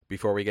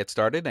Before we get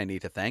started, I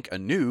need to thank a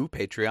new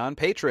Patreon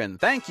patron.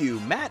 Thank you,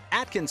 Matt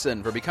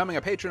Atkinson, for becoming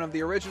a patron of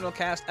the original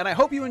cast, and I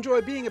hope you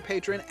enjoy being a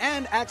patron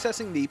and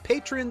accessing the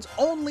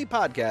patrons-only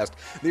podcast,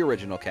 The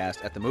Original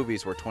Cast at the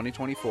Movies, where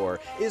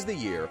 2024 is the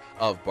year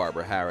of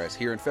Barbara Harris.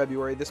 Here in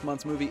February, this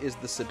month's movie is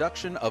The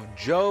Seduction of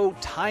Joe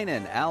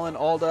Tynan, Alan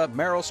Alda,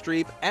 Meryl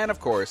Streep, and of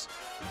course,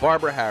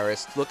 Barbara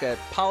Harris. Look at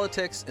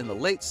politics in the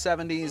late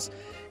 70s.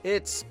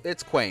 It's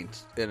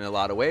quaint in a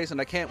lot of ways, and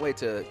I can't wait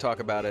to talk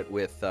about it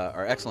with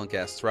our excellent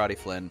guests, Roddy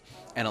Flynn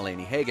and Elaine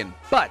Hagen.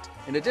 But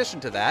in addition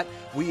to that,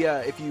 we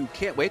if you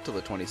can't wait till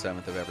the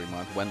 27th of every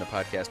month when the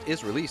podcast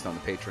is released on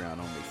the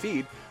Patreon-only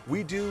feed,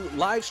 we do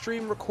live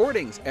stream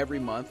recordings every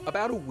month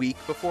about a week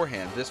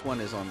beforehand. This one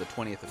is on the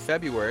 20th of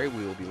February.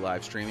 We will be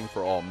live streaming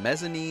for all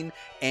mezzanine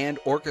and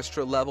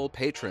orchestra level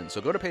patrons. So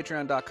go to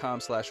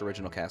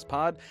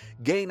patreon.com/originalcastpod,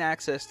 gain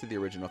access to the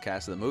original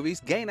cast of the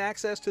movies, gain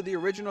access to the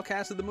original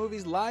cast of the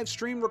movies live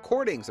stream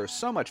recordings. They're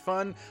so much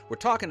fun. We're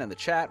talking in the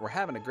chat. We're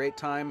having a great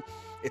time.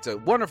 It's a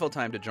wonderful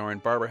time to join.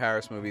 Barbara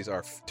Harris movies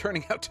are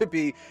turning out to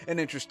be an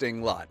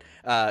interesting lot.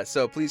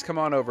 So please come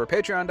on over,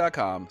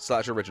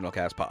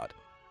 patreon.com/originalcastpod.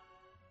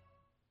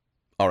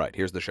 All right,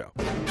 here's the show.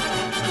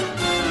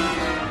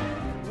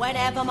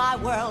 Whenever my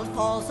world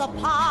falls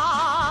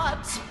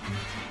apart,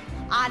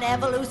 I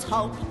never lose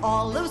hope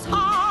or lose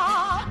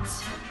heart.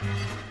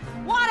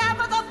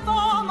 Whatever the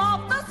form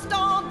of the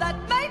storm that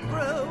may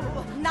brew,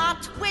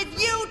 not with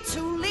you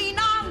to lean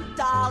on,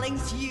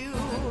 darlings, you.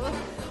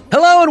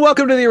 Hello and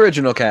welcome to The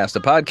Original Cast,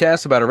 a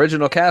podcast about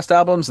original cast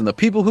albums and the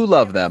people who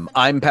love them.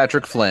 I'm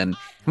Patrick Flynn.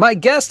 My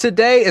guest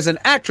today is an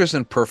actress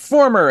and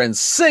performer and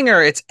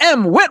singer. It's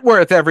M.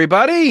 Whitworth,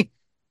 everybody.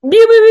 Pew,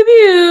 pew, pew,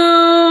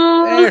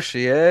 pew. There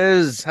she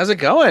is. How's it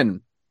going?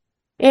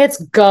 It's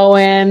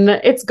going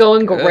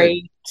Good.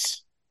 great.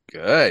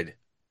 Good.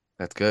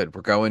 That's good.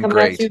 We're going Coming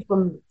great. at you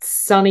from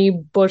sunny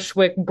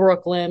Bushwick,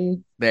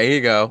 Brooklyn. There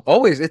you go.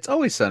 It's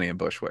always sunny in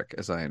Bushwick,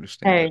 as I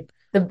understand Hey, it.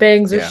 the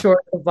bangs are Yeah. short,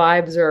 the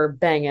vibes are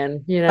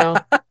banging, you know?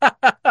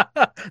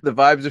 The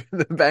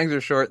bangs are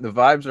short and the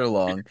vibes are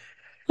long.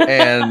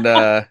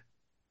 And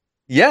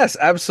yes,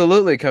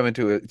 absolutely coming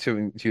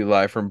to you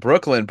live from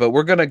Brooklyn, but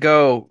we're not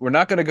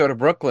going to go to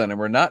Brooklyn and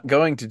we're not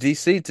going to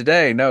DC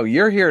today. No,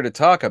 you're here to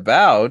talk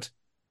about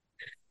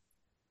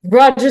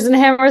Rodgers and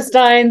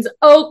Hammerstein's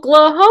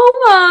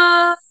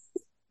Oklahoma,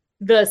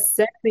 the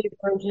sexy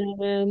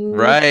version.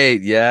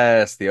 right,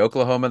 yes, the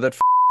Oklahoma that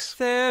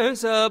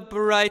There's a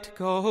bright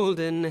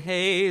golden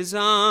haze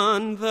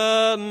on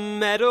the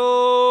meadow.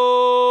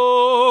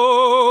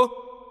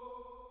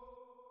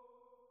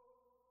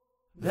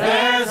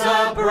 There's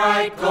a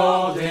bright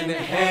golden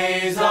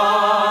haze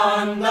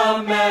on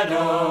the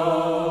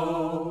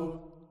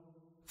meadow.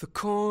 The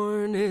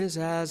corn is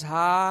as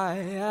high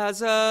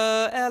as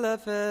a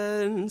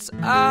elephant's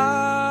eye,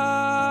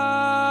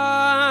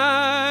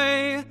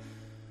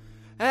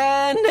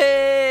 and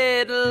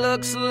it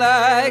looks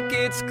like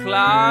it's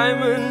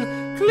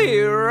climbing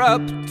clear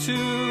up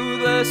to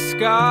the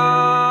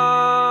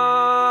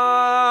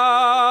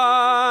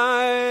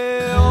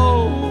sky.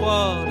 Oh,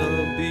 what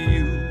a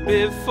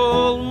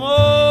beautiful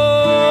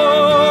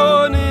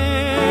morning.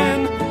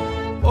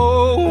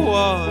 Oh,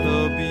 what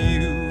a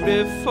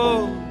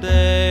beautiful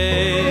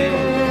day.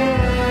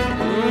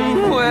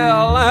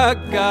 Well, I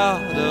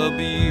got a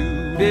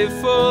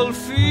beautiful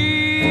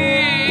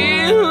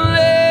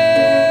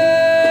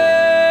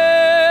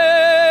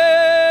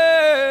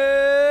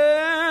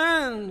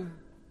feeling.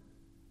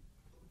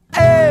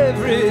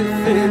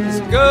 Everything's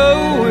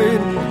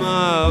going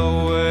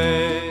my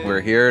way.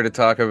 we're here to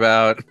talk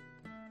about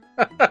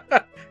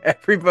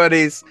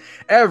everybody's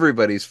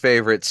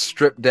favorite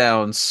stripped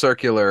down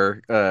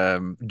circular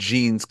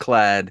jeans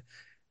clad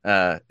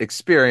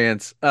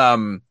experience.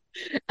 And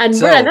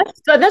So-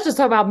 that's just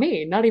about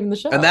me, not even the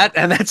show. And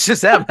that's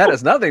just that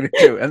has nothing to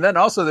do. And then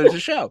also there's a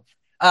show.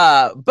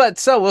 But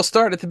so we'll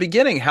start at the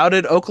beginning. How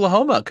did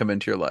Oklahoma come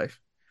into your life?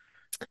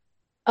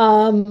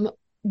 One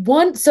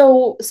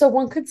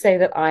could say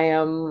that I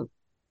am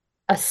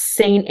a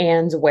St.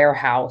 Anne's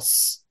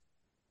Warehouse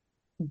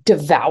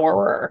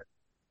devourer.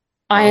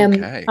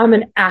 Okay. I'm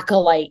an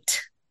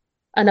acolyte,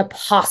 an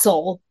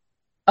apostle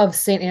of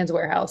St. Anne's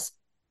Warehouse.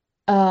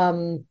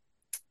 Have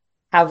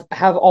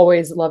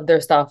always loved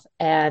their stuff.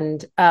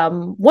 And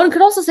one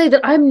could also say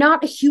that I'm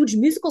not a huge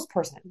musicals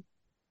person.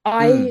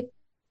 I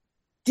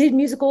did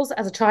musicals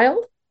as a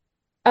child,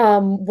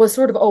 was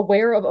sort of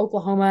aware of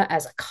Oklahoma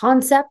as a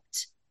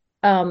concept,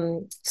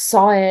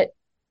 saw it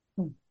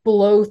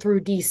blow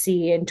through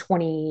DC in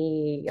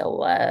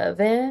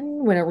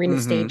 2011 when Arena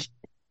Mhm. staged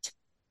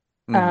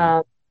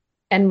Mhm.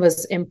 and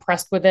was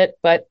impressed with it,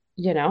 but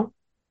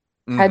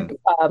had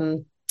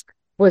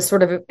was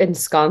sort of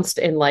ensconced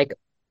in like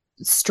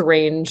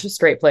strange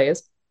straight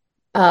plays.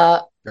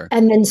 Sure.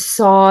 And then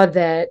saw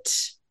that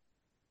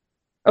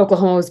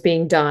Oklahoma was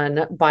being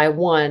done by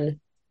one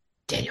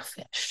Daniel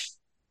Fish,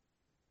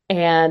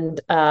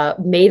 and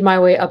made my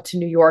way up to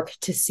New York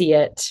to see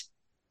it,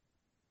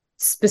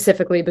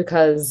 specifically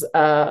because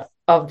of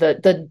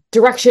the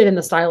direction and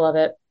the style of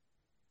it.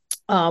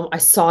 I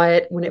saw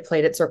it when it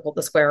played at Circle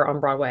the Square on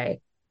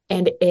Broadway,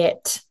 and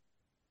it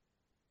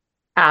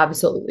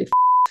absolutely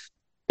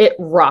it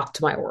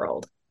rocked my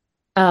world.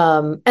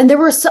 And there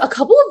were a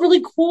couple of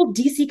really cool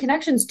DC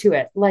connections to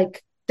it,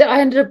 like that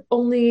I ended up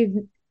only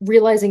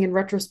realizing in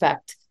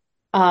retrospect.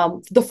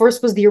 The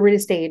first was the Arena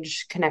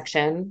Stage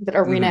connection that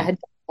Arena Mhm. had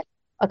done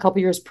a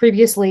couple years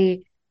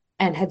previously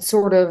and had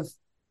sort of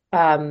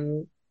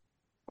um,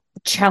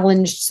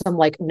 challenged some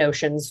like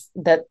notions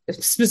that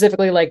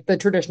specifically like the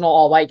traditional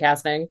all white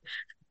casting.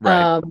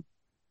 Right. Um,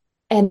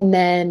 and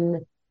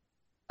then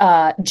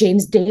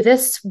James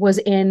Davis was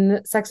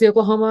in Sexy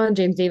Oklahoma, and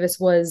James Davis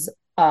was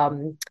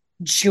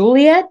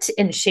Juliet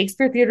in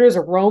Shakespeare Theater's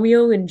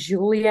Romeo and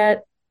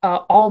Juliet,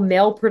 all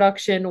male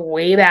production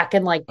way back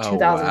in like Oh,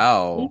 2000.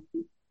 wow.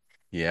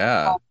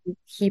 Yeah.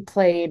 He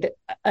played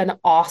an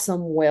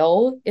awesome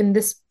Will in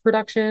this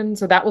production,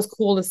 so that was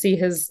cool to see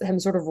him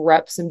sort of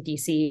rep uh,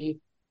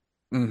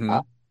 Hmm.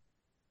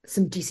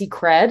 some DC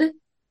cred.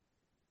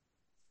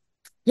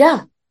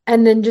 Yeah,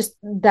 and then just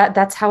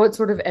that's how it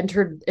sort of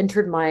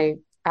entered my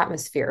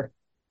atmosphere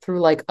through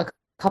like a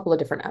couple of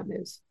different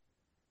avenues.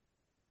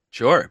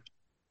 Sure.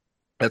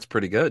 That's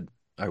pretty good,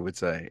 I would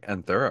say,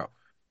 and thorough.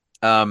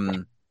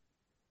 Um,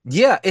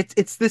 yeah,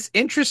 it's this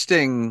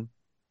interesting.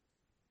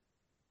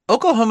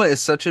 Oklahoma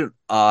is such an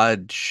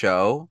odd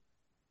show,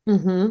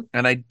 Hmm.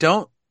 and I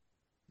don't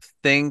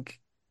think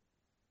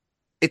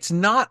it's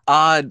not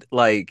odd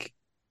like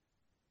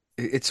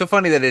it's so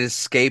funny that it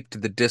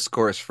escaped the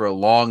discourse for a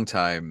long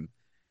time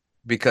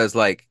because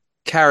like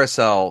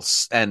Carousel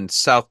and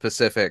South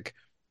Pacific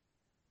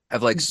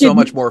have like so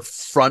much Didn't, more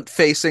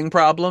front-facing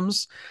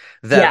problems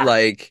that yeah.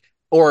 like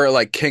or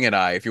like King and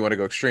I if you want to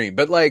go extreme.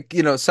 But like,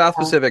 South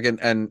Yeah. Pacific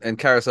and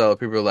Carousel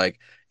people are like,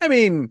 I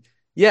mean,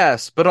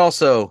 yes, but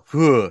also,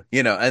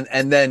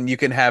 and then you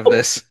can have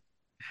this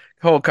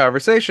whole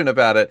conversation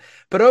about it.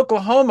 But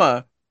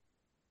Oklahoma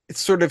it's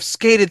sort of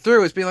skated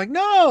through as being like,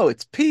 no,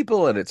 it's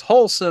people and it's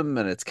wholesome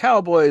and it's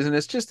cowboys and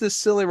it's just this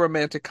silly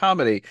romantic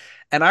comedy.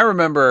 And I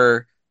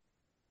remember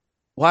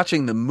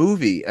watching the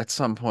movie at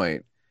some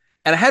point,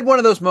 and I had one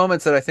of those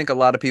moments that I think a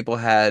lot of people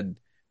had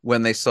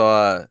when they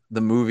saw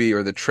the movie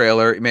or the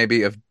trailer,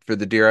 maybe of for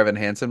the Dear Evan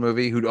Hansen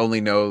movie, who'd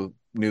only knew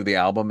the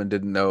album and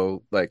didn't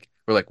know like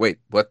we're like, wait,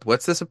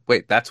 what's this?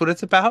 Wait, that's what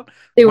it's about?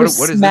 They were What is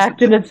this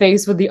smacked in about? the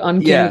face with the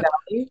uncanny Yeah,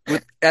 valley.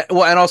 with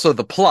well, and also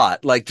the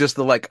plot, like just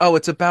the like, oh,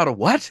 it's about a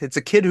what? It's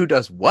a kid who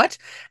does what?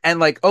 And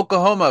like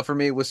Oklahoma for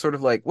me was sort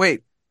of like,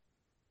 wait,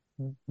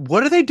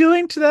 what are they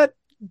doing to that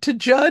to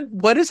Judd?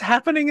 What is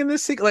happening in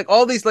this like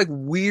all these like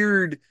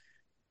weird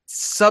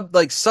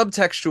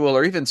subtextual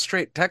or even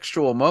straight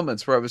textual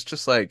moments where I was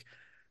just like,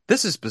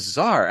 this is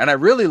bizarre. And I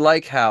really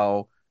like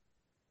how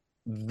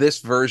this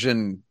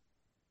version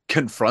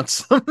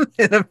confronts them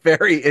in a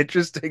very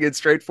interesting and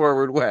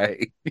straightforward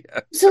way. Yeah.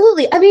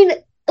 Absolutely. I mean,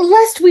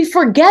 lest we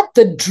forget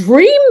the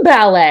Dream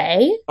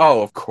Ballet,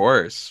 Oh, of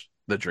course.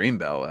 The Dream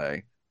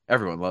Ballet.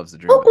 Everyone loves the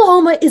Dream Ballet.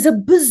 Oklahoma is a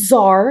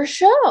bizarre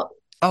show.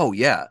 Oh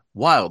yeah,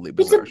 wildly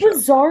It's a bizarre show.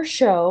 bizarre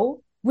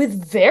show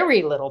with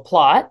very little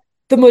plot.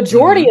 The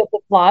majority Hmm. of the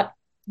plot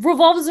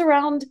revolves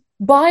around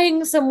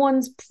buying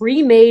someone's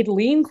pre-made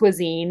lean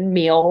cuisine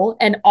meal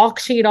and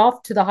auctioning it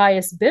off to the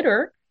highest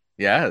bidder.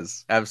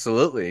 Yes,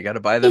 absolutely. You got to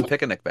buy them It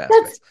picnic That's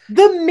baskets.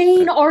 the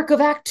main arc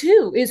of Act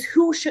Two is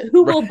who Right.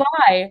 will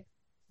buy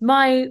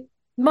my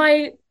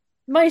my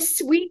my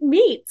sweet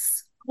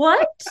meats.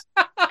 What?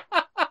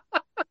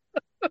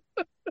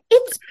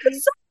 It's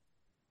bizarre.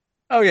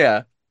 Oh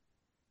yeah.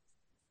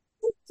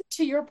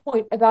 To your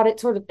point about it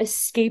sort of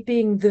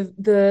escaping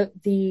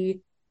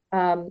the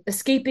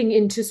escaping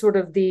into sort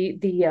of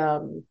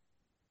the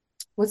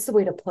what's the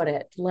way to put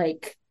it?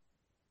 Like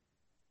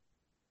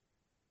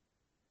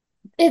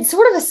it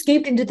sort of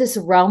escaped into this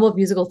realm of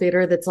musical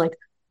theater that's like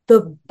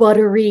the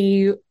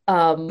buttery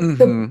Hmm.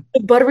 the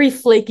buttery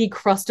flaky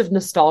crust of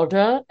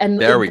nostalgia and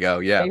There we go.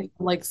 Yeah.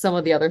 like some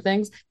of the other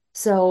things.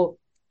 So,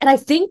 and I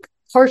think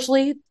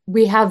partially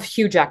we have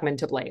Hugh Jackman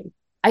to blame.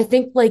 I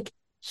think like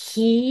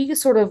he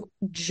sort of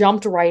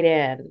jumped right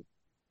in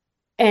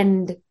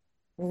and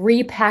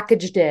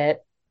repackaged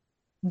it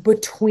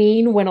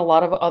between when a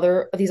lot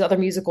of these other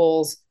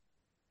musicals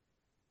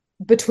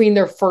between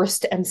their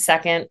first and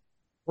second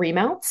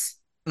remounts.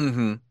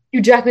 Hmm.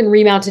 Hugh Jackman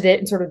remounted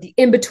it in sort of the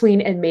in between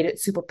and made it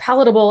super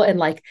palatable and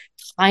like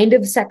kind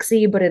of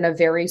sexy, but in a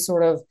very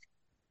sort of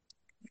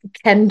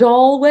Ken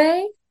doll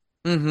way.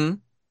 Hmm.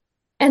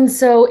 And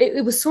so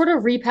it was sort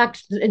of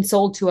repackaged and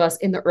sold to us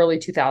in the early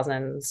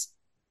 2000s.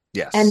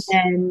 And Yes.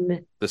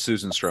 then, The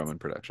Susan Stroman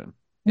production.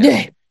 Yeah.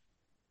 yeah,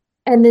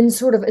 and then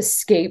sort of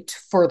escaped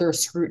further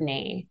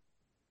scrutiny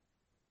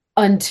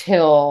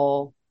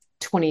until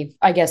 20,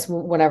 I guess,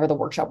 whenever the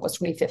workshop was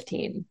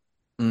 2015.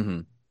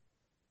 Hmm.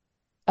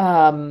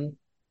 Um,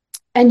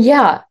 and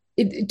yeah,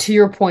 to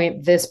your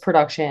point, this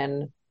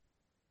production,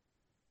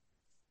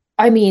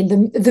 I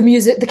mean, the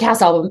music, the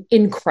cast album,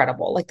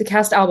 incredible. Like the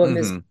cast album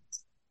is Hmm.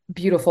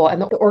 beautiful,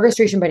 and the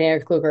orchestration by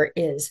Daniel Kluger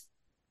is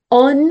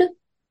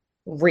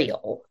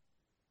unreal.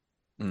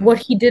 What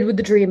he did with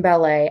the Dream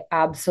Ballet,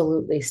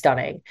 absolutely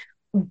stunning.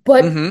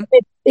 But Mm-hmm.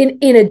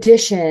 in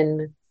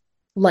addition,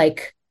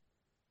 like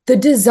the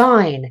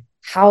design,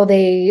 how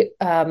they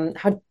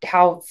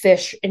how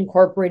Fish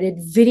incorporated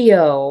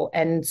video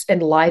and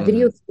live Mm-hmm.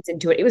 video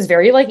into it. It was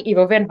very like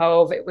Evo Van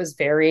Hove. It was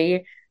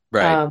very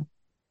Right. um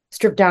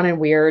stripped down and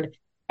weird.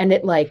 And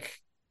it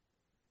like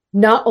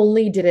not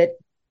only did it,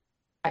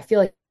 I feel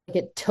like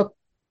it took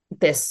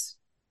this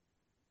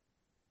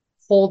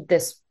hold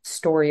this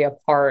story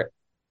apart,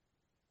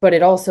 but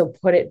it also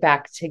put it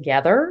back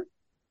together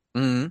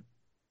Mm-hmm.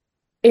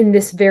 in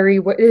this very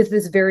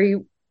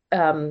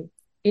um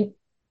in,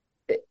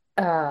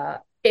 uh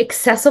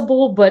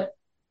accessible but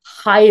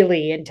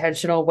highly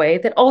intentional way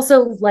that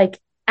also like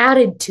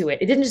added to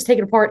it. It didn't just take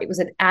it apart, it was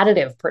an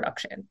additive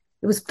production.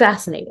 It was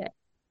fascinating.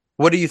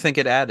 What do you think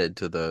it added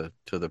to the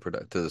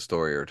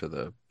story or to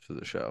the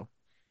show?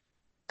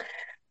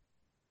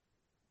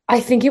 I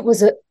think it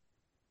was a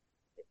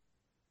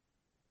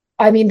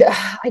I mean,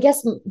 I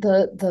guess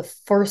the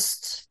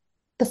first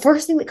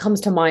thing that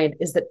comes to mind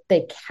is that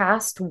they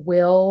cast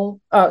Laurie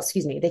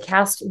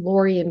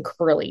and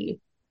Curly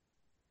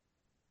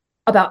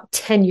about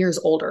 10 years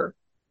older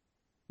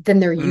than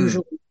they're Mm.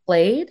 usually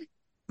played,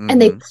 and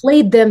they Mm-hmm.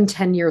 played them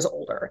 10 years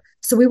older.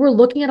 So we were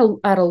looking at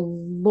a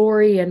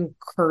Laurie and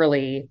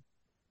Curly.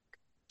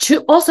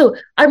 Also,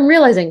 I'm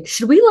realizing,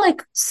 should we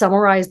like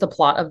summarize the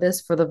plot of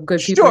this for the good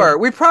people Sure, in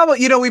we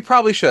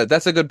probably should.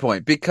 That's a good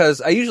point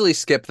because I usually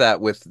skip that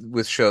with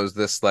shows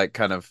this like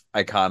kind of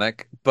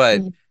iconic,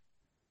 but the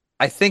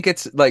I think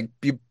it's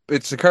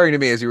occurring to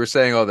me as you were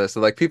saying all this, that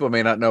like people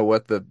may not know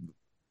what the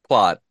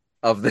plot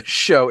of the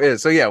show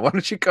is. So yeah, why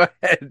don't you go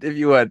ahead if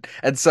you would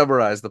and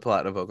summarize the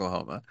plot of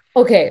Oklahoma?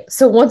 Okay,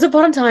 so once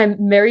upon a time,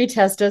 Mary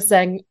Testa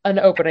sang an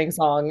opening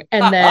song,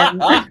 and then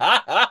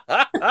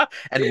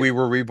And we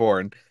were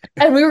reborn.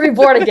 and we were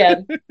reborn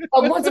again.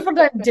 Once upon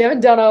a time, Dan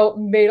and Dono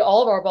made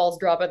all of our balls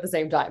drop at the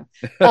same time.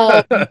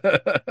 Um,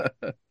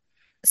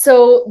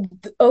 so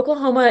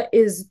Oklahoma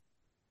is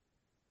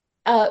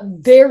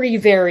very,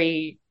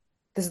 very.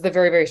 This is the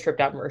very, very stripped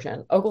down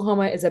version.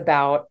 Oklahoma is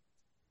about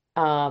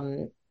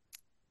um,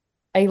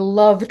 a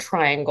love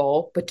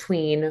triangle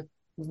between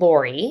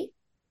Lori,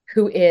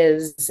 who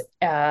is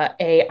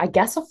I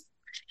guess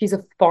she's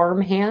a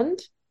farmhand.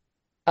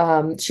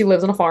 She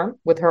lives on a farm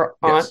with her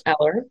aunt Yes,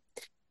 Eller,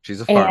 she's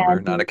a farmer,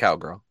 not a and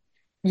cowgirl.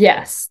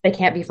 yes, they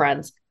can't be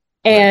friends.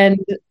 Right. And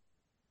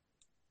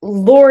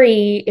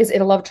Lori is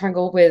in a love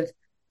triangle with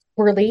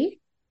Whirly,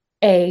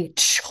 a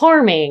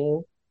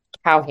charming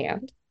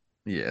cowhand,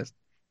 Yes.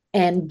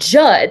 and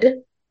Judd,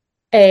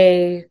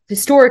 a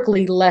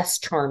historically less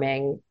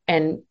charming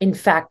and, in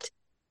fact,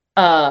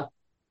 uh,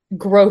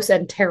 gross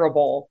and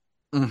terrible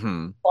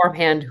Mm-hmm.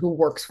 farmhand who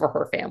works for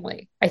her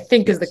family, I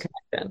think is the Yes.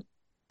 connection.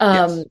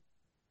 Yes. Um,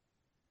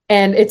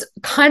 and it's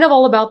kind of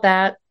all about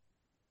that.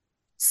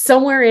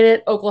 Somewhere in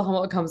it,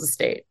 Oklahoma becomes a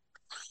state.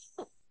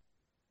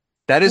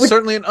 That is Which,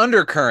 certainly an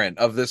undercurrent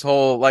of this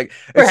whole like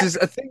this is correct.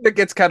 a thing that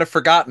gets kind of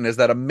forgotten is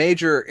that a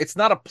major it's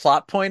not a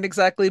plot point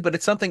exactly, but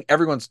it's something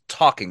everyone's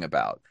talking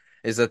about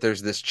is that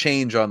there's this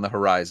change on the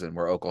horizon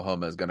where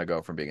Oklahoma is going to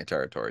go from being a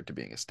territory to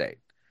being a state.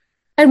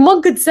 And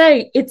one could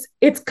say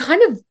it's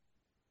kind of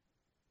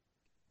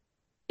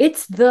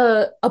it's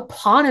the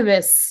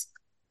eponymous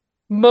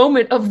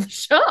moment of the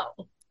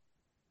show.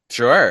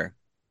 Sure.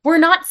 We're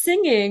not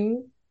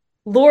singing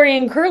Lori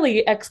and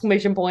Curly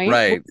exclamation point. We're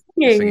Right.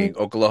 You're singing singing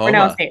we're now a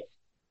Oklahoma. state.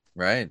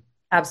 Right.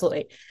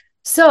 Absolutely.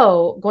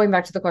 So going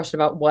back to the question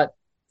about what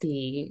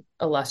the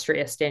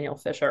illustrious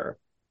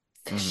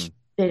Hmm.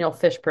 Daniel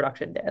Fish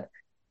production did.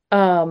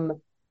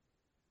 Um,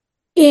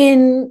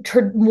 in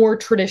more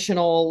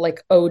traditional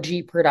like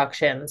OG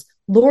productions,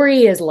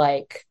 Lori is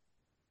like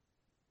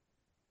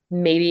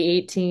maybe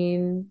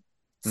 18,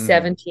 Hmm.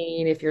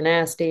 17 if you're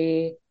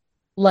nasty.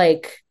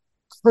 Like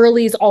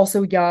Curly's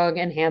also young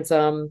and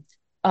handsome.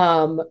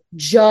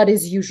 Judd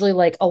is usually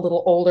like a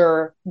little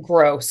older,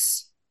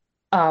 gross,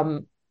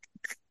 um,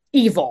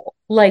 evil.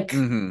 Like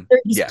Hmm.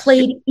 he's Yes.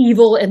 played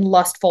evil and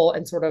lustful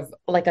and sort of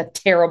like a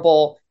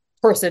terrible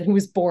person who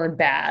was born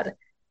bad.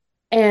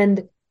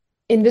 And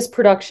in this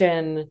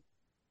production,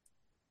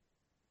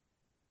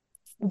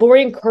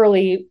 Lori and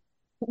Curly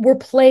were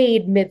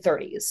played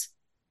mid-30s.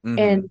 Hmm.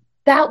 And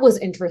that was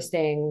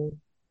interesting.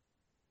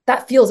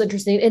 That feels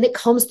interesting. And it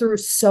comes through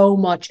so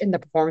much in the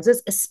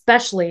performances,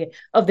 especially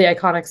of the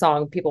iconic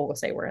song People Will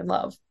Say We're in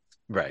Love,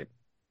 Right.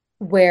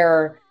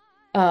 where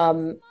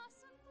um,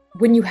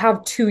 when you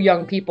have two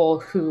young people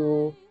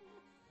who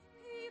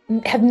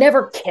have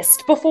never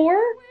kissed before,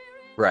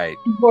 Right.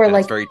 who are And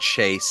it's like, very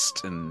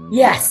chaste and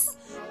yeah. yes,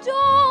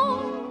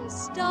 Don't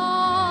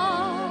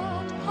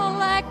start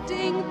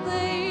collecting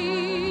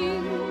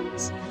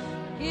things.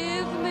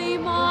 Give me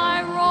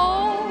my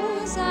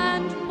rose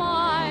and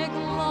my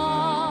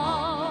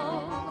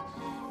glove.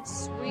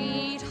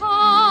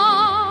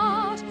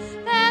 Sweetheart,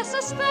 they're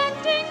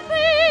suspecting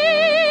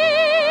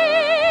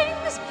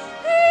things.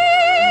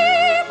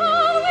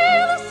 People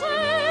will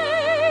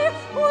say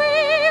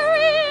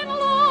we're in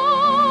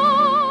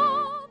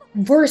love.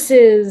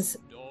 versus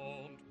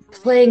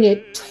playing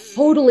it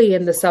totally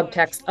in the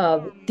subtext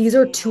of these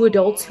are two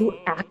adults who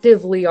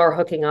actively are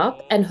hooking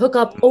up and hook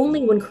up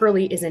only when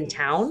Curly is in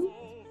town.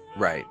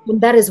 Right. And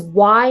that is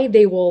why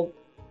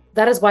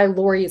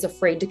Lori is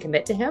afraid to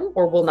commit to him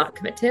or will not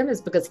commit to him,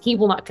 is because he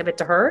will not commit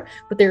to her,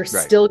 but they're Right.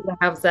 still going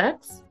to have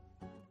sex.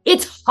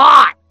 It's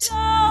hot.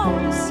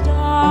 Start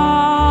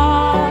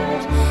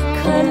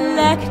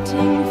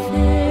collecting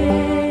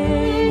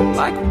things.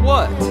 Like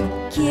what?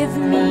 Give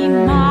me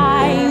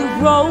my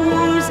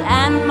rose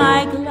and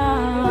my glove.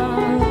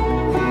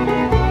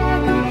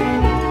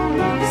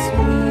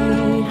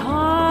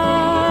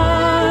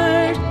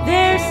 Sweetheart,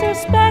 they're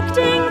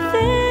suspecting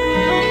things.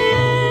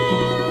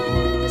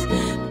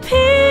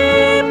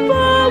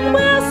 People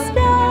will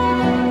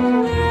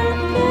stare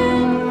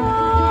within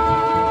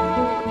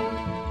love.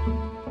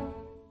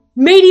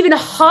 Made even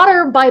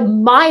hotter by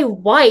my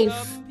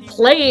wife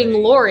playing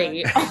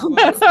Lori.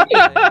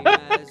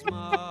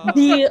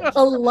 The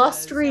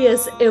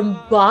illustrious,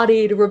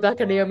 embodied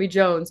Rebecca Naomi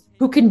Jones,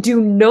 who can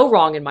do no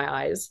wrong in my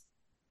eyes.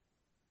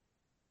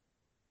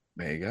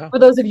 There you go. For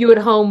those of you at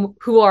home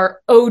who are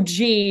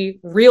OG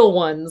real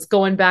ones,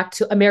 going back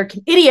to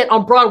American Idiot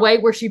on Broadway,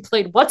 where she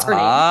played what's her name?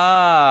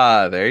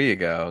 Ah, there you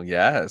go.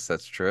 Yes,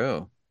 that's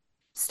true.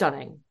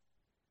 Stunning.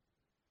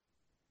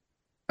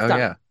 Oh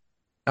Stunning. yeah.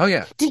 Oh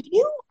yeah.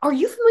 Are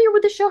you familiar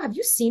with this show? Have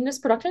you seen this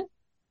production?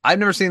 I've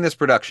never seen this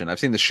production. I've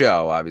seen the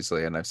show,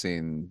 obviously, and I've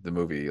seen the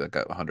movie like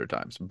 100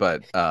 times,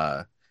 but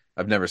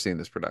I've never seen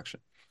this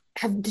production.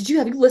 Have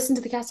you listened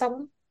to the cast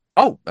album?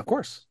 Oh, of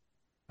course.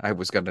 I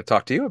was going to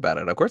talk to you about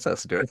it. Of course, I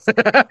have to do it.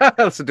 I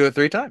have to do it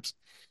 3 times.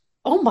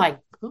 Oh my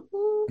God.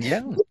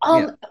 Yeah.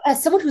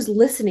 As someone who's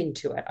listening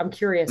to it, I'm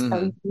curious,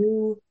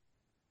 Mhm.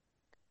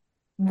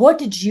 what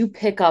did you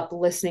pick up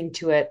listening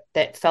to it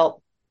that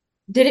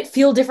did it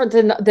feel different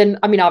than,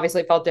 I mean,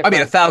 obviously it felt I different.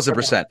 mean,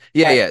 1,000%.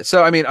 Yeah, Right. yeah.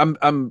 So, I mean,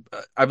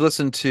 I've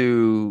listened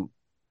to,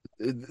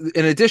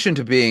 in addition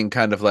to being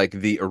kind of like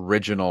the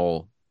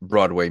original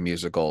Broadway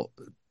musical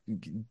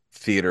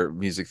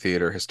music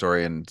theater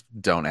historian,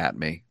 don't at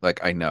me. Like,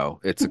 I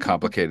know it's a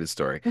complicated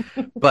story,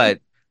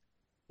 but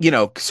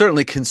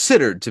certainly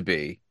considered to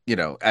be,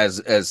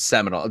 as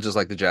seminal, just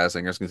like the Jazz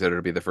Singers considered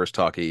to be the first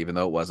talkie, even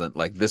though it wasn't.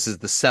 Like, this is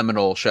the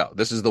seminal show.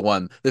 This is the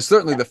one. This is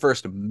certainly the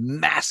first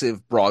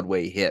massive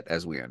Broadway hit,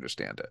 as we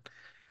understand it.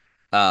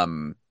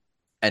 And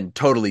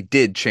totally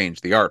did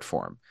change the art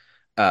form.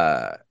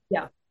 Yeah.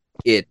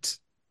 It's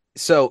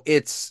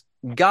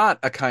got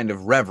a kind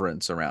of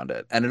reverence around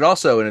it, and it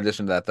also, in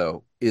addition to that,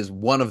 though, is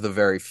one of the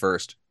very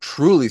first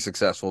truly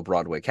successful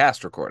Broadway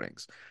cast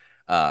recordings,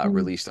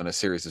 released on a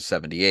series of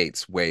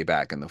 78s way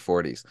back in the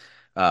 40s.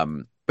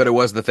 But it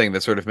was the thing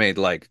that sort of made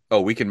like, oh,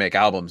 we can make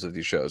albums of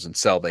these shows and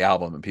sell the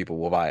album and people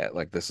will buy it.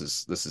 Like, this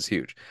is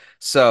huge.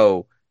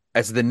 So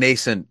as the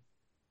nascent,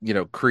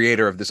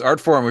 creator of this art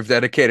form we've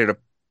dedicated a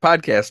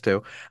podcast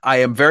to, I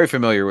am very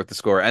familiar with the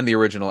score and the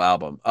original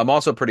album. I'm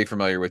also pretty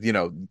familiar with,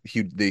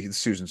 the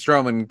Susan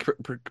Stroman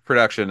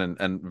production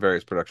and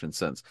various productions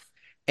since.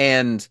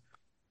 And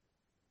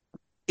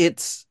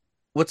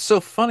what's so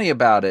funny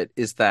about it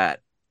is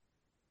that,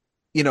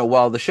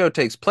 while the show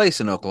takes place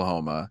in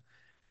Oklahoma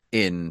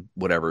in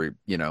whatever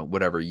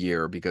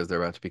year, because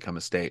they're about to become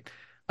a state.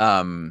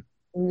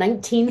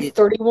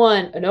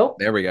 1931. Nope.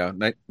 There we go.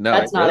 No,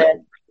 That's not really? it.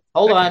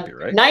 Hold That on. can't be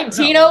right.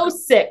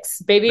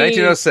 1906, baby.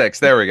 1906.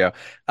 There we go.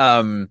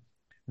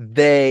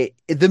 The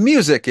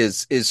music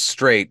is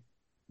straight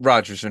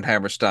Rodgers and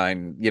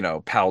Hammerstein,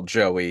 Pal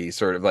Joey,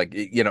 sort of like,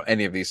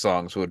 any of these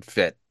songs would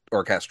fit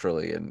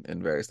orchestrally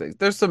in various things.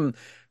 There's some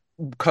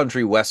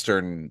country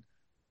western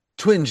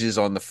twinges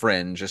on the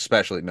fringe,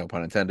 especially, no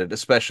pun intended,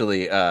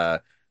 especially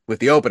with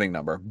the opening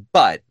number,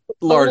 but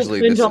largely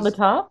a little twinge on the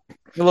top.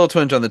 A little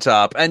twinge on the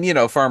top, and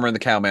Farmer and the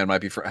Cowman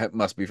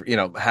must be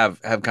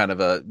have kind of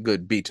a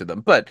good beat to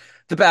them, but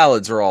the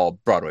ballads are all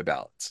Broadway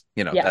ballads.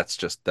 Yeah.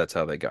 That's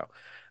how they go.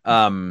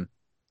 BBB.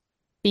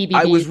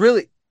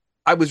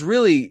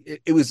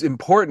 It was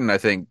important, I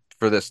think,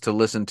 for this to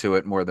listen to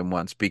it more than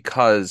once,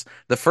 because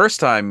the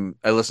first time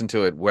I listened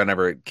to it,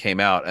 whenever it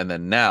came out, and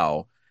then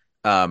now,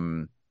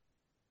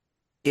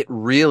 it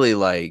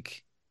really,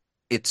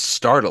 it's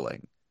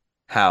startling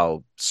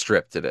how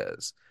stripped it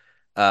is.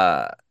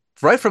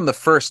 Right from the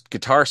first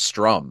guitar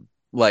strum,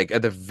 like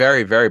at the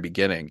very, very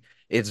beginning,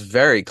 it's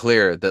very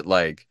clear that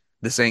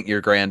this ain't your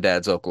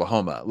granddad's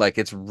Oklahoma. Like,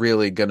 it's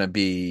gonna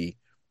be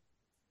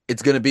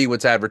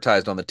what's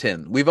advertised on the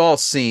tin. We've all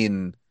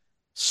seen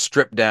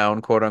stripped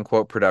down, quote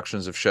unquote,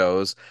 productions of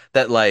shows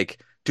that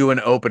do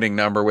an opening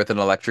number with an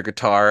electric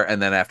guitar,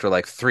 and then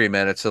after 3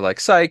 minutes they're like,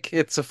 psych,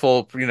 it's a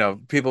full,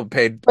 people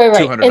paid Right.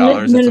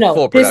 $200. It's a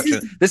full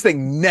production. This This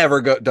thing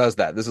never does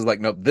that. This is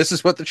no, this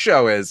is what the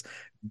show is.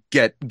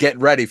 Get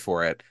ready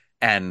for it,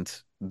 and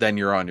then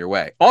you're on your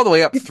way. All the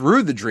way up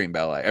through the Dream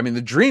Ballet. I mean,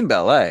 the Dream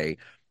Ballet,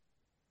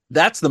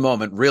 that's the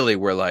moment really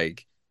where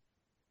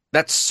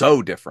that's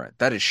so different.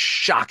 That is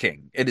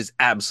shocking. It is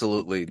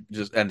absolutely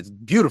and it's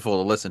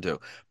beautiful to listen to,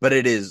 but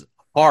it is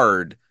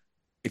hard,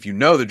 if you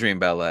know the Dream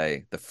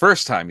Ballet, the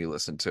first time you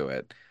listen to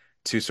it,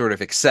 to sort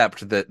of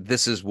accept that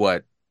this is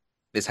what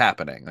is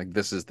happening. Like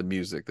this is the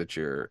music that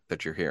you're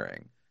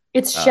hearing.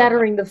 It's Um,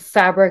 shattering the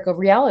fabric of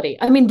reality.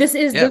 I mean, yeah. this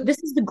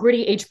is the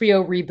gritty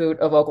HBO reboot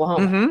of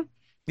Oklahoma. Hmm.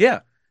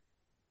 Yeah.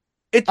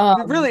 It's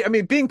Um, really, I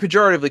mean, being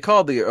pejoratively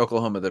called the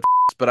Oklahoma that,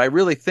 but I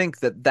really think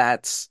that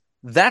that's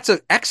an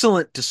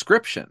excellent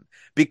description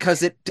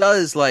because it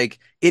does like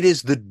it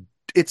is the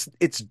it's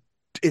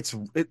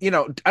you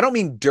know, I don't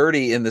mean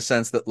dirty in the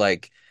sense that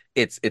like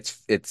it's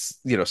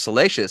you know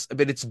salacious,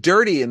 but it's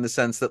dirty in the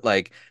sense that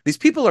like these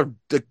people are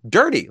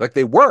dirty, like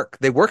they work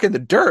in the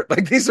dirt,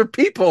 like these are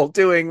people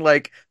doing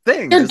like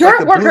things. they're It's like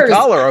the dirt blue workers.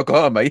 collar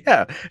Oklahoma,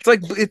 yeah. It's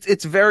like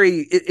it's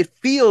very it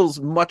feels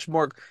much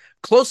more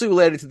closely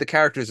related to the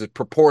characters it's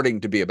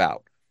purporting to be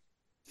about.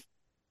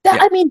 That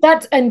Yeah, I mean,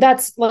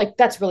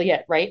 that's really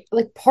it, right?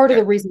 Like part of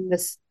yeah. the reason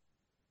this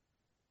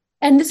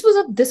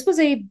was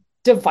a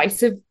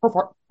divisive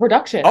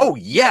production. Oh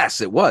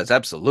yes, it was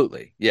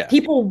absolutely. Yeah,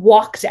 People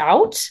walked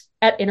out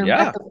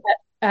yeah.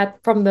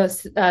 at from the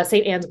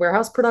St. Anne's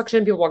Warehouse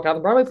production. People walked out of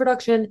the Broadway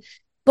production,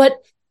 but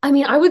I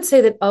mean, I would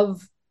say that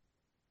of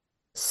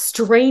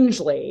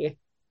strangely,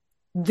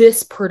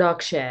 this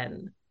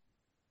production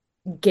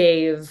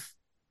gave.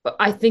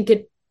 I think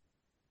it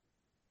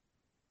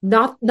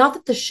not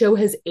that the show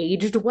has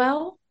aged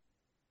well,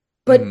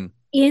 but Hmm.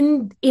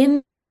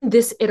 in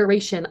this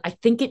iteration, I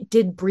think it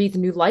did breathe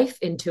new life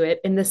into it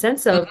in the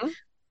sense of Hmm.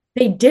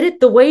 they did it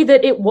the way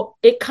that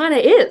it kind of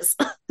is.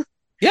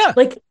 Yeah,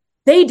 Like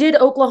they did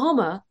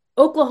Oklahoma.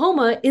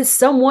 Oklahoma is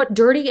somewhat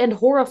dirty and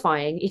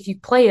horrifying if you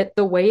play it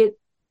the way it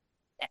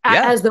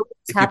yeah. as though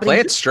it's If you play happening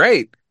it here.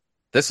 straight,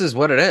 this is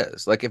what it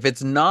is. Like if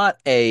it's not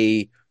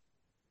a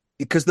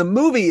because the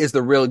movie is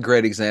the real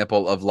great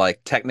example of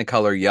like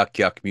Technicolor yuck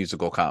yuck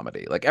musical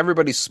comedy. Like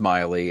everybody's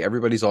smiley,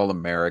 everybody's all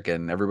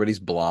American, everybody's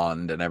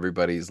blonde, and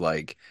everybody's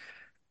like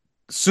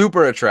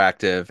super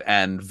attractive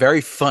and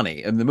very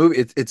funny. And the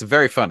movie, it's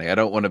very funny. I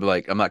don't want to be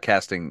like, I'm not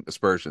casting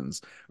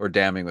aspersions or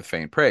damning with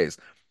faint praise,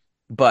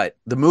 but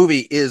the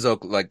movie is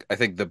like I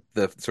think the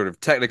sort of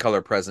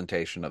Technicolor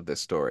presentation of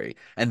this story,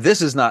 and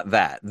this is not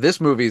that.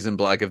 This movie is in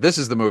black. If this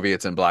is the movie,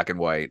 it's in black and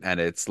white, and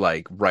it's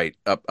like right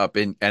up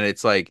in, and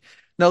it's like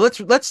no,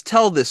 let's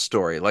tell this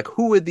story. Like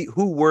who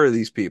were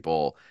these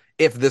people?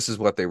 If this is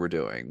what they were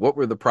doing, what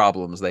were the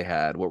problems they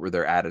had? What were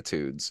their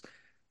attitudes?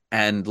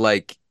 And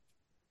like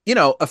you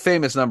know, a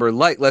famous number,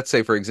 like let's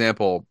say, for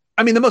example,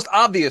 I mean, the most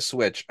obvious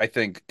switch, I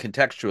think,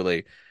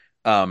 contextually,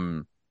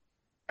 um,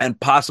 and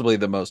possibly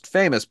the most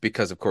famous,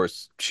 because of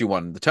course she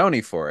won the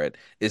Tony for it,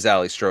 is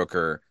Ali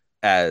Stroker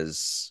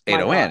as My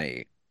Ado God.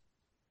 Annie.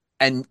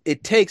 And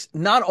it takes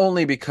not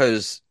only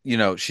because, you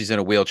know, she's in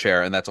a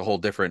wheelchair and that's a whole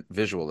different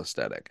visual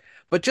aesthetic,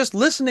 but just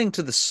listening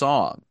to the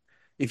song.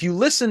 If you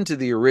listen to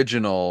the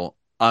original,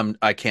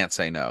 I can't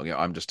say no, you know,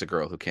 I'm just a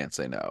girl who can't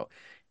say no.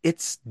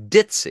 It's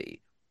ditzy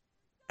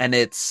and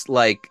it's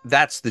like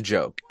that's the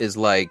joke is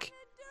like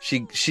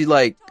she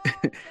like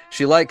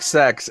she likes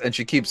sex and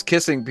she keeps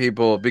kissing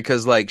people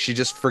because like she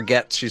just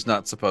forgets she's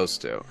not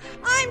supposed to.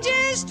 I'm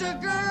just a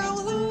girl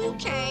who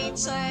can't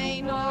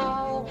say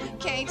no,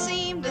 can't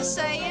seem to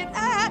say it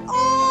at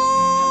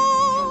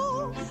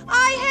all.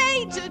 I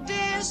hate to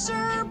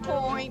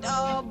disappoint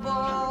a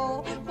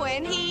beau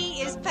when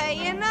he is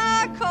paying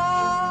a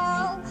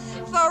call.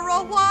 For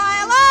a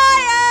while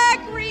I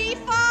act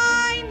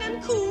refined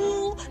and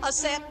cool, a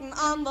settin'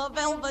 on the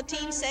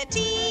velveteen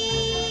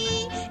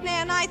settee.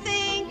 Then I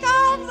think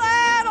of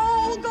that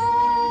old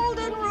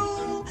golden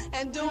rule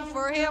and do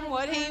for him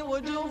what he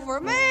would do for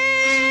me.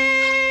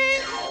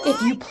 If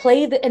you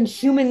play the and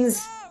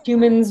humans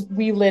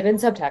we live in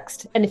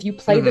subtext, and if you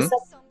play the Hmm.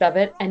 subtext of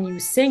it and you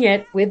sing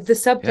it with the Yeah,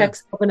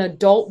 subtext of an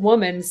adult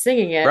woman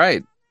singing it,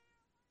 right.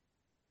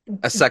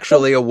 A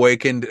sexually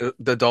awakened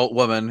adult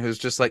woman who's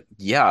just like,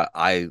 yeah,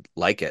 I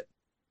like it.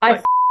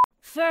 I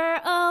For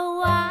a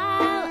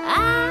while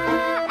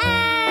I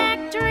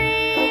act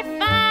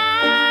refined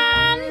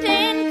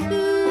and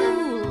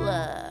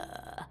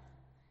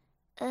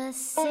cool,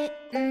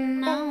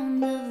 sitting on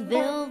the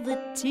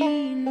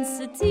velveteen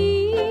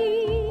settee.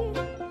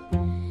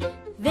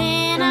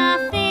 Then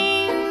I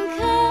think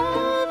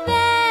of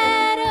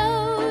that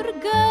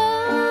old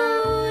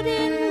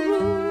golden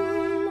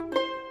rule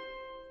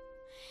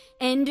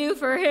and do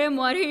for him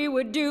what he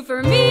would do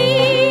for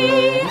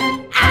me.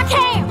 I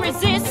can't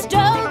resist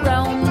a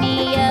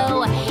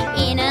Romeo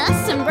in a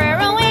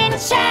sombrero and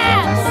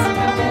chaps.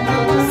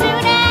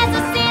 Soon as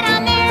I sit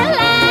on their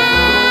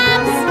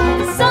laps,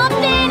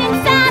 something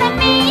inside of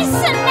me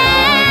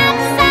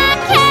snaps. I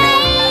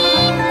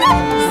can't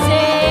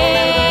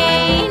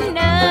say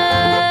no.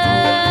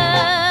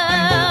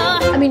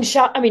 I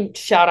mean,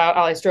 shout out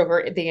Ali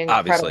Stroker, the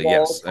Obviously, incredible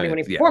yes.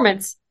 2020 Yeah,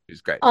 performance.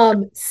 she's great.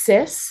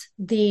 Sis,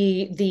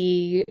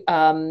 the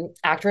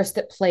actress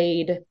that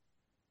played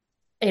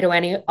Ado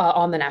Annie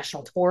on the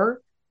national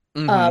tour,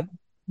 uh, Hmm.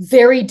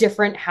 very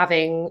different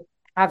having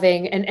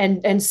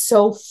and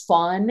so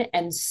fun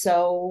and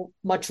so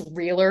much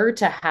realer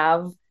to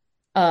have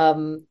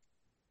um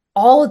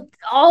all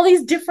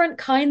these different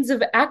kinds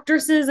of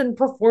actresses and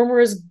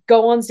performers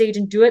go on stage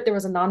and do it. There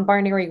was a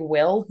non-binary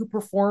Will who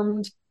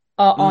performed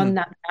on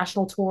that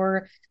national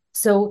tour.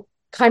 So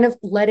kind of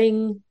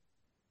letting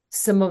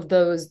some of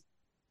those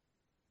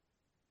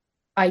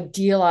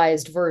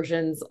idealized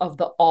versions of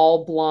the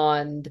all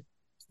blonde,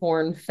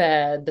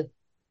 corn-fed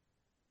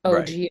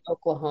Right. OG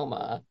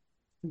Oklahoma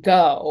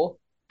go,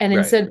 and Right.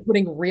 instead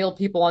putting real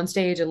people on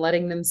stage and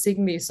letting them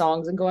sing these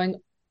songs and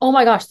going, oh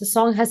my gosh, the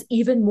song has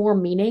even more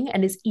meaning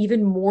and is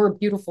even more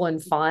beautiful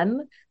and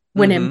fun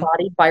when Mm-hmm.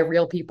 embodied by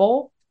real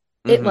people.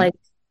 It Mm-hmm. like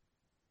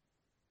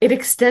it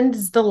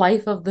extends the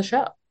life of the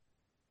show.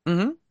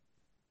 Mm-hmm.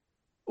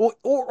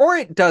 Or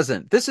it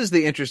doesn't. This is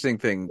the interesting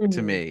thing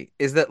to Mhm. me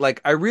is that like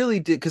I really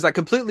did because I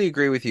completely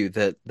agree with you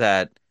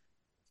that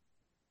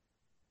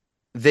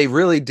they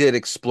really did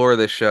explore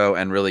this show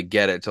and really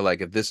get it to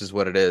like if this is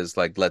what it is,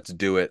 like let's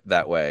do it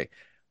that way.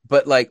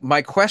 But like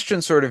my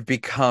question sort of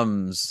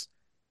becomes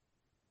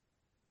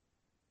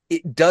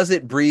it does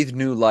it breathe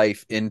new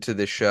life into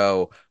the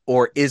show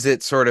or is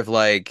it sort of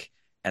like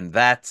and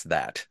that's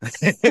that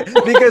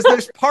because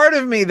there's part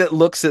of me that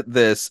looks at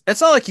this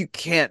it's not like you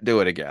can't do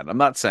it again, I'm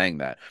not saying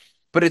that,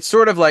 but it's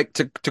sort of like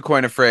to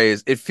coin a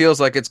phrase, it feels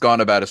like it's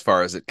gone about as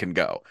far as it can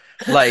go,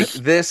 like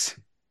this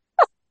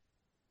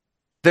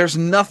there's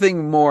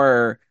nothing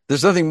more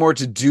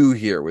to do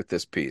here with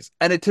this piece,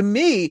 and to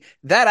me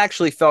that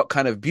actually felt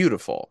kind of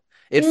beautiful.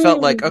 It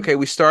felt like Mm. okay,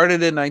 we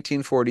started in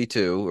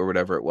 1942 or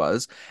whatever it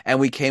was and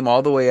we came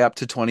all the way up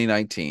to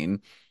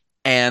 2019,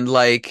 and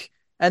like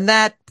and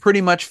that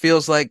pretty much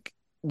feels like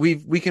we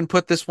can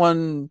put this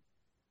one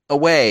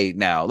away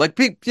now, like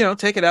take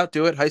it out,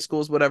 do it, high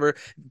schools, whatever,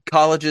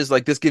 colleges,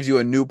 like this gives you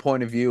a new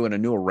point of view and a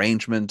new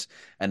arrangement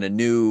and a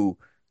new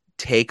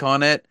take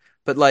on it.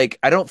 But like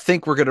I don't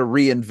think we're going to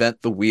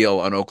reinvent the wheel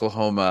on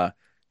Oklahoma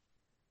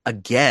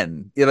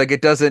again. Like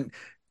it doesn't,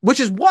 which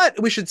is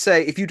what we should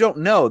say. If you don't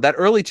know, that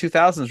early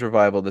 2000s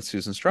revival that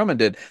Susan Stroman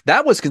did,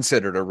 that was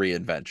considered a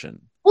reinvention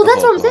Well, of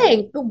that's what I'm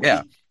Oklahoma. saying.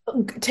 Yeah.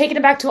 Taking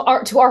it back to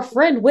our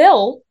friend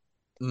Will,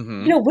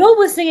 Hmm. Will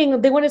was singing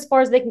they went as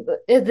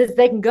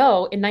they can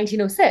go in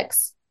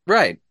 1906.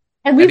 Right.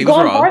 And And we've he was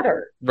gone wrong.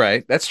 farther.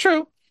 Right. That's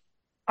true.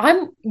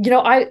 I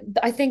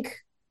think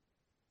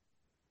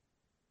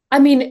I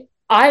mean,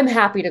 I'm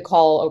happy to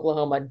call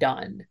Oklahoma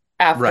done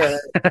Right.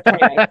 after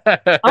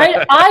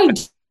 2019. I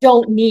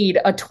don't need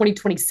a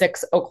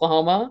 2026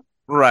 Oklahoma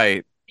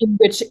Right. in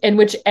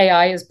which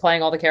AI is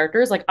playing all the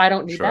characters. Like I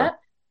don't need Sure. that.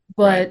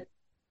 Right.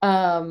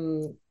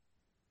 But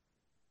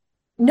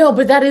no,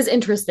 but that is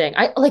interesting.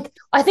 I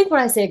think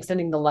when I say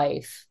extending the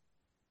life,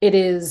 it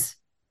is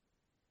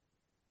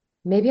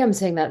maybe I'm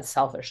saying that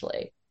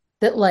selfishly.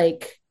 That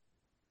like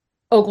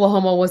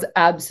Oklahoma was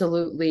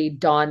absolutely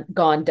gone,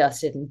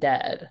 dusted, and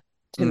dead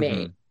to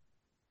me Hmm.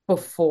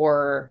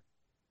 before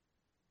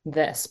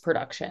this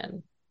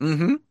production.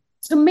 Hmm.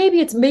 So maybe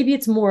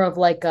it's more of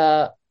like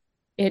a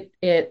it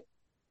it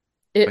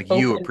it Like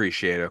you opened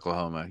appreciate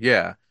Oklahoma.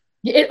 Yeah.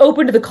 it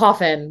opened the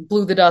coffin,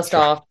 blew the dust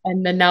Sure. off,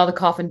 and then now the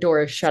coffin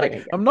door is It's shutting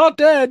like again. I'm not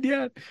dead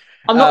yet.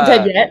 I'm not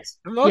dead Uh yet.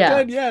 I'm not Yeah.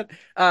 dead yet.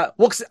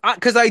 Well,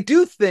 because I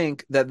do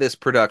think that this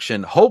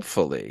production,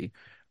 hopefully,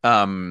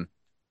 um,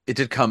 it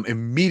did come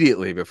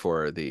immediately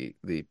before the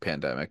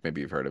pandemic.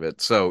 Maybe you've heard of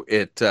it. So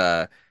it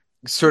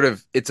sort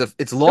of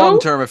its long True.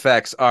 term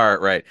effects are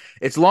right.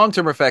 Its long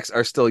term effects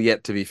are still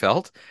yet to be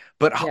felt.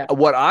 But Yeah.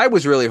 what I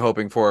was really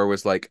hoping for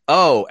was like,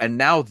 oh, and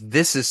now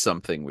this is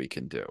something we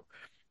can do.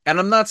 And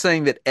I'm not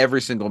saying that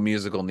every single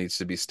musical needs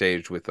to be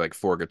staged with like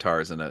four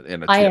guitars and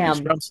a I two-piece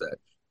am. drum set.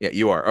 Yeah,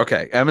 you are.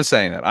 Okay. Emma's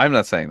saying that. I'm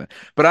not saying that.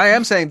 But I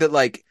am saying that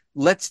like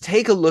let's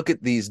take a look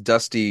at these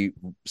dusty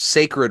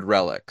sacred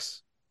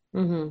relics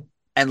Hmm.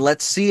 and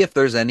let's see if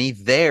there's any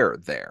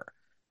there.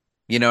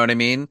 You know what I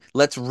mean?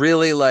 Let's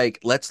really like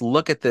let's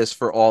look at this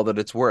for all that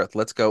it's worth.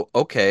 Let's go,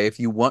 okay, if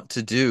you want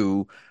to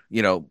do,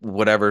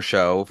 whatever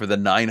show for the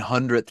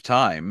 900th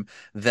time,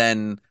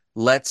 then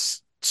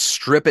let's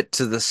strip it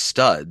to the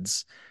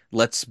studs.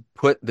 Let's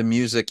put the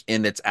music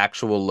in its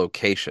actual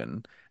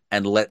location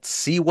and let's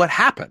see what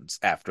happens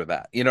after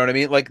that. You know what I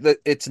mean? Like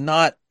it's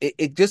not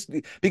it just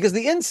because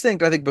the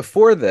instinct I think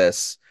before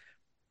this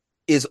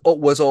is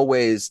was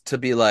always to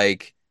be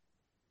like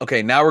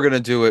okay, now we're going to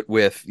do it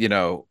with,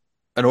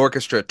 an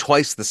orchestra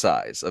twice the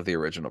size of the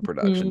original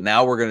production. Hmm.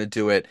 Now we're going to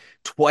do it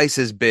twice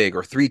as big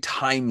or three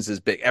times as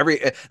big.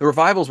 The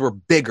revivals were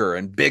bigger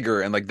and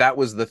bigger and like that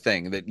was the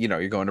thing that,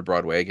 you're going to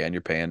Broadway again,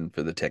 you're paying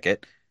for the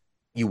ticket.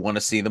 You want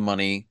to see the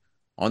money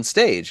on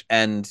stage.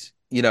 And,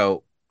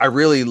 I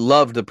really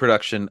loved the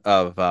production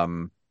of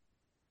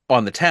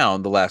On the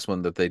Town, the last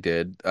one that they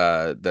did,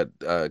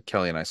 that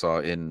Kelly and I saw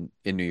in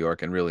New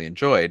York and really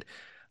enjoyed.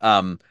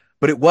 Um,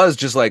 but it was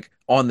just like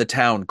On the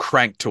Town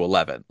cranked to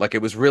 11. Like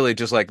it was really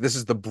just like this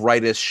is the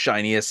brightest,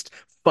 shiniest,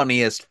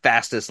 funniest,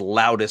 fastest,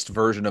 loudest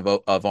version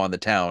of On the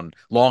Town,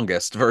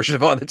 longest version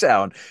of On the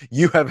Town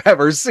you have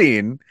ever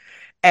seen.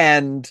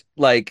 And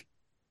like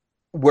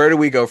where do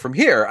we go from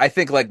here? I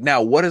think like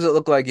now, what does it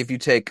look like if you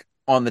take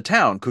On the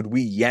Town? Could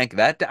we yank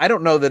that? I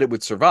don't know that it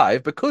would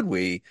survive, but could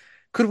we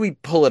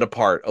pull it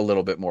apart a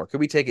little bit more? Could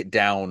we take it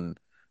down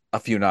a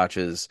few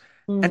notches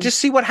and Mm. just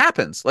see what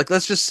happens. Like,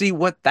 let's just see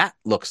what that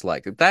looks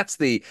like. That's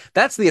the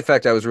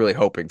effect I was really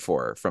hoping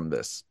for from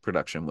this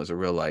production, was a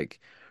real, like,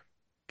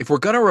 if we're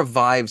gonna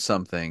revive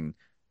something,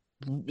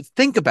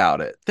 think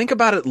about it. Think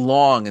about it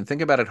long and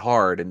think about it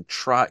hard and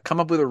try come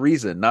up with a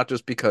reason, not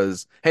just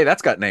because, hey,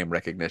 that's got name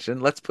recognition.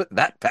 Let's put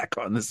that back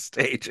on the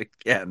stage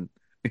again.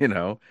 You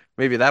know,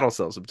 maybe that'll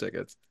sell some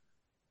tickets.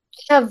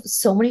 I have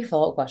so many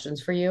follow-up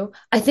questions for you.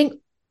 I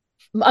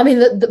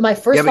mean, my Yeah,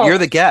 first but you're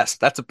the follow-up, guest.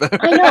 That's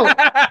I know,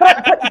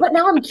 a but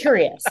now I'm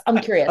curious. I'm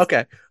curious.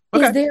 okay.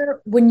 Is Okay.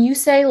 there, when you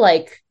say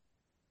like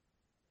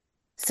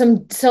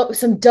some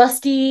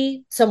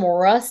dusty, some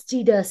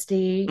rusty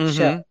dusty show,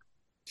 Mm-hmm.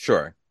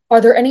 Sure.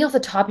 are there any off the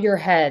top of your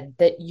head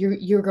that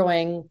you're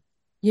going,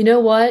 you know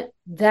what?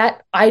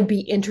 That I'd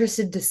be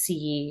interested to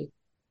see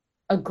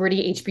a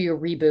gritty HBO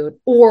reboot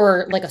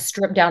or like a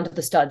stripped down to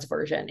the studs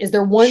version? Is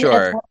there one at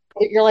Sure. top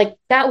that you're like,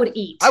 that would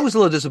I eat? was a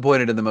little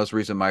disappointed in the most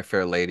recent My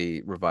Fair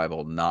Lady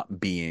revival not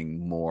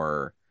being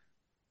more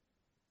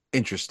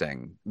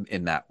interesting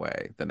in that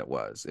way than it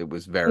was. It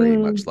was very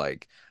much Mm,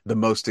 like the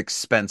most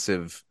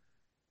expensive,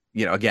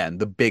 again,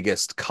 the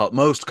biggest, I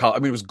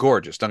mean, it was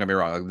gorgeous. Don't get me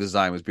wrong. Like, the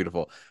design was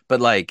beautiful, but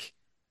like,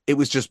 it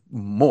was just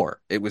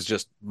more. It was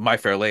just My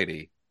Fair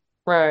Lady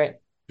right.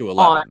 to On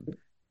 11.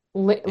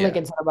 Yeah,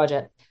 Lincoln Center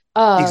budget.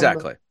 Um,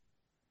 exactly.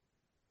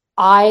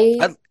 I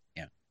I,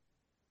 yeah.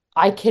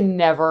 I can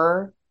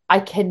never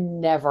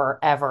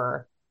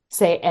ever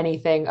say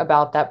anything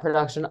about that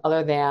production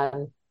other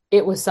than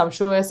it was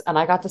sumptuous and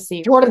I got to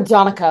see Jordan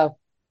Donica.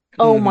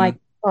 Oh Mm-hmm. my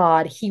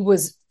God, he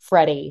was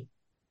Freddie.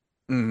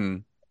 Mm-hmm.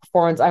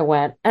 Performance I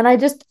went and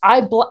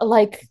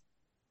like,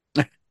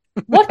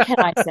 what can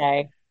I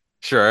say?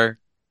 Sure.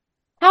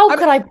 How I mean,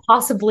 could I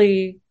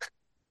possibly,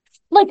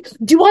 like,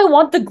 do I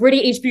want the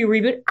gritty HBO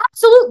reboot?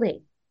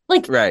 Absolutely.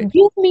 Like, right.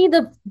 give me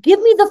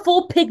the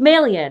full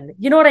Pygmalion.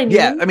 You know what I Yeah,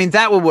 mean? I mean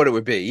that would what it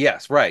would be.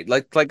 Yes, right.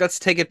 Like let's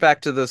take it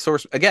back to the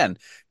source again.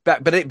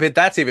 But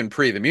that's even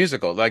pre the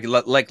musical. Like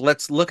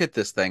let's look at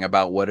this thing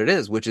about what it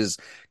is, which is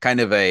kind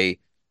of a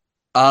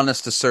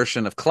honest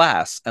assertion of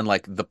class and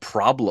like the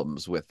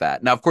problems with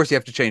that. Now, of course, you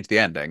have to change the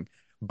ending,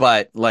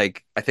 but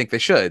like I think they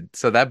should.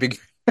 So that'd be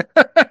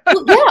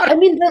Well, yeah. I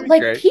mean, that'd be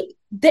great.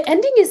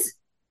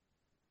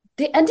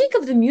 the ending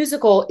of the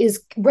musical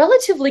is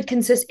relatively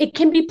consistent. It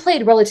can be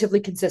played relatively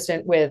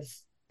consistent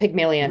with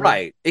Pygmalion.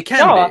 Right. It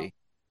can Yeah. be.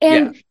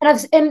 Yeah. And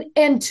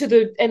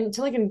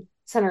to Lincoln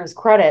Center's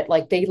credit,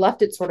 like they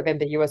left it sort of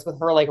ambiguous with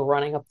her like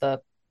running up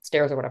the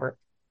stairs or whatever.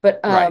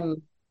 But Right.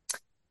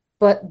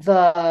 but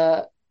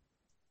the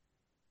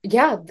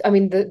yeah, I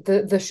mean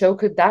the show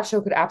could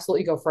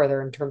absolutely go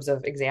further in terms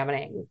of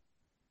examining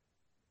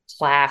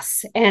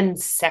class and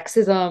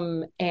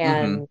sexism Hmm.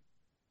 and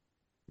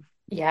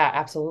yeah,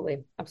 absolutely.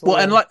 Well,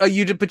 and Absolutely. like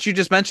but you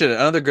just mentioned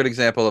another good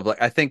example of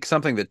like I think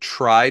something that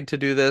tried to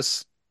do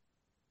this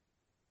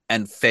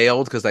and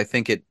failed because I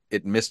think it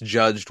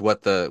misjudged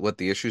what the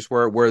issues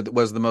were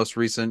was the most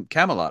recent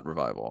Camelot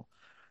revival,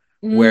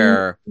 Mm,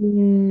 where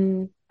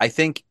mm, I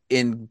think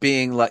in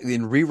being like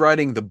in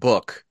rewriting the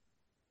book,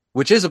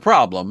 which is a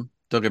problem,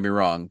 don't get me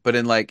wrong, but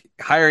in like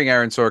hiring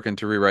Aaron Sorkin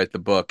to rewrite the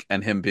book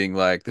and him being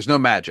like, there's no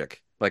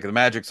magic, like the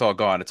magic's all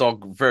gone, it's all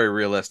very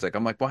realistic.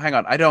 I'm like, well, hang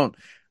on,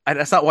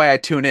 that's not why I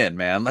tune in,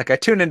 man. Like I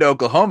tune into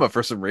Oklahoma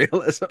for some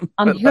realism,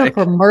 I'm but here for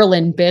like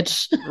Merlin,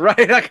 bitch.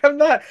 right? Like I'm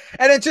not,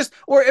 and it just,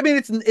 or I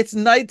mean, it's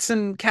knights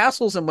and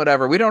castles and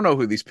whatever. We don't know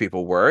who these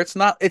people were. It's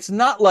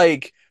not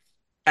like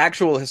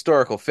actual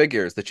historical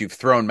figures that you've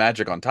thrown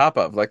magic on top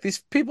of. Like these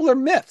people are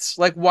myths.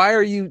 Like why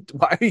are you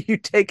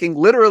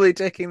literally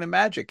taking the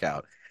magic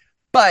out?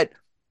 But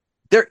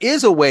there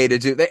is a way to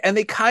do that, and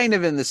they kind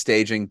of in the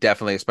staging,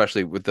 definitely,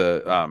 especially with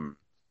the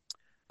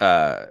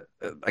uh.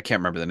 I can't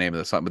remember the name of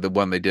the song, but the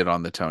one they did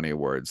on the Tony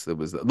Awards, that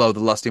was the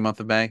Lusty Month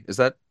of May. Is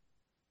that?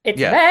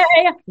 It's Yeah.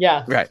 May.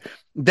 Yeah. Right.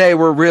 They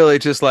were really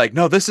just like,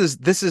 no, this is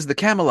the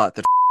Camelot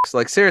that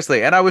like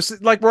seriously. And I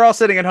was like, we're all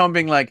sitting at home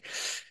being like,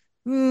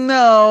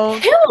 no.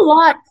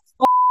 Camelot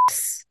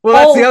Well,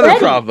 that's the other already.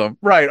 problem.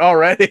 Right,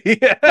 already.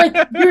 Like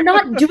you're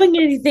not doing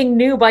anything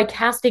new by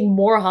casting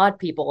more hot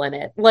people in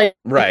it. Like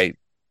Right.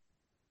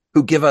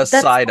 Who give us that's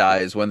side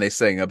eyes when they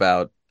sing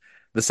about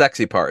the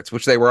sexy parts,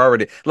 which they were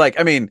already like,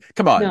 I mean,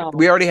 come on.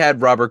 We no. already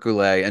had Robert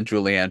Goulet and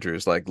Julie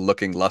Andrews like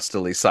looking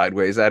lustily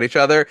sideways at each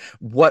other.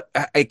 What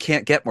I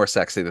can't get more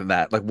sexy than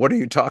that. Like, what are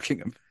you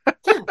talking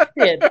Yeah,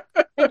 period.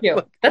 about? Thank you.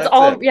 Like, That's that's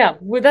all. it. Yeah,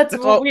 that's That's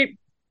what all. we.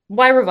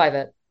 Why revive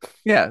it?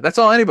 Yeah, that's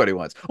all anybody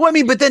wants. Well, I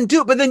mean, but then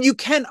you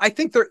can. I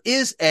think there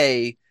is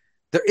a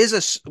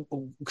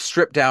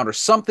stripped down or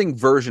something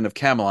version of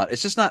Camelot.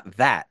 It's just not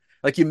that.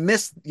 Like you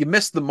miss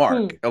the Hmm.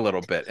 mark a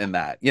little bit in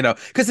that,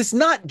 because it's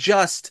not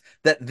just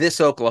that this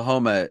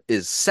Oklahoma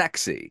is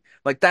sexy.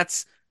 Like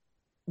that's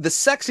the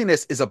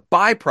sexiness is a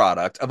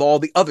byproduct of all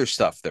the other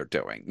stuff they're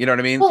doing. You know what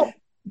I mean? Well,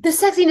 the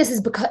sexiness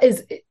is because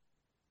is.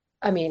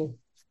 I mean,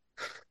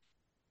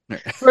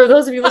 for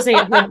those of you listening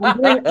at home,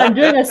 I'm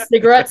doing a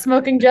cigarette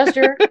smoking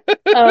gesture.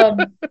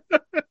 Um,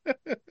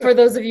 for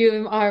those of you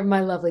who are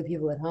my lovely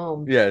people at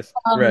home. Yes,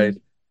 right.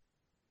 Um,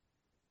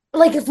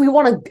 like if we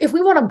want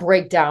to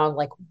break down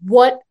like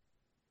what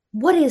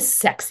is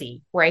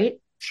sexy, right?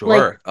 Like,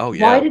 Sure. Oh why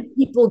yeah. did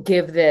people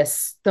give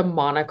this the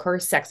moniker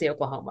Sexy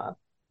Oklahoma?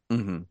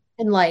 Hmm.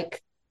 And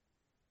like,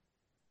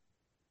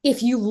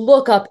 if you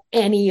look up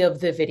any of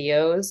the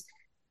videos,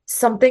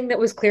 something that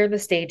was clear in the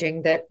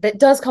staging that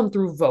does come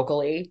through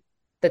vocally,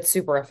 that's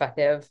super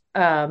effective.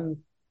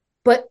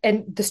 But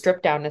and the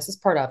stripped downness is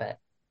part of it.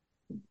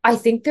 I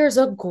think there's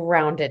a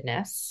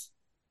groundedness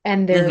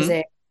and there's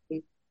Hmm.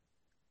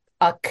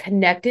 a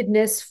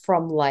connectedness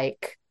from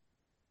like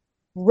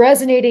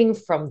resonating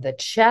from the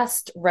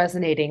chest,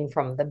 resonating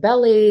from the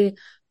belly.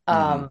 Hmm.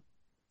 Um,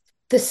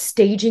 the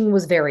staging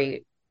was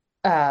very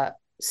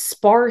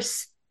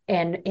sparse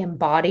and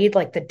embodied.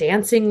 Like the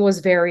dancing was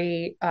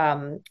very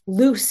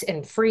loose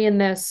and free in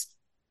this.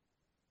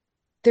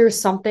 There's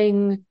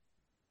something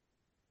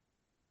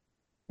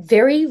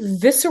very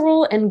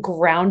visceral and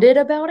grounded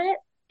about it.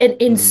 And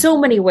in Hmm. so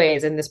many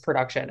ways in this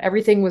production,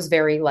 everything was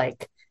very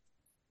like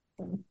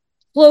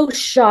close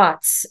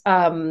shots.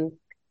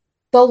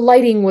 The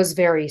lighting was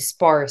very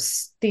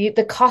sparse.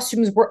 The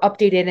costumes were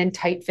updated and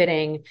tight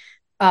fitting.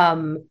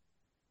 Um,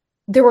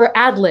 there were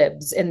ad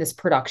libs in this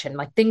production.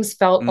 Like things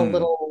felt a Hmm.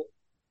 little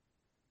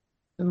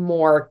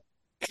more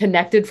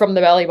connected from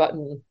the belly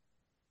button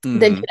than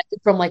Hmm.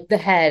 connected from like the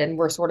head, and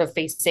we're sort of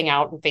facing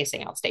out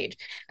stage.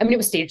 I mean, it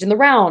was staged in the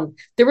round.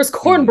 There was Hmm.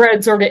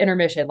 cornbread sort of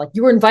intermission. Like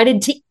you were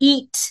invited to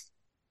eat.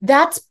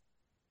 That's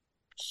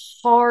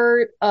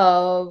part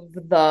of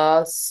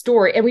the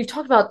story. And we've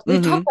talked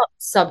Hmm. about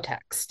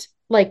subtext.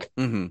 Like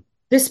Hmm.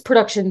 this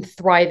production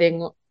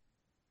thriving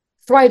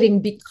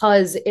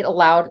because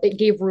it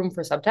gave room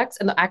for subtext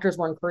and the actors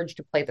were encouraged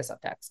to play the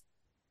subtext.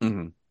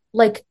 Hmm.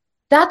 Like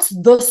that's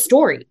the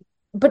story.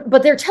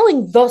 But they're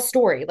telling the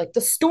story. Like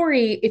the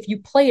story, if you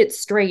play it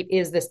straight,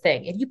 is this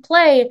thing. If you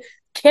play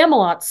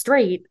Camelot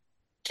straight,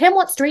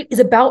 Camelot straight is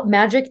about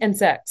magic and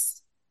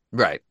sex.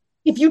 Right.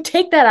 If you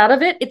take that out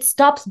of it, it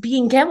stops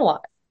being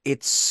Camelot.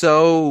 It's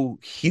so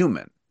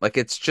human. Like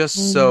it's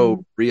just so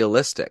Mhm.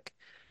 realistic.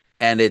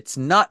 And it's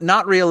not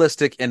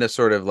realistic in a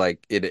sort of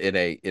like in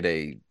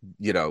a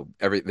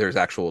there's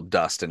actual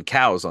dust and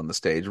cows on the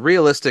stage.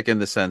 Realistic in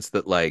the sense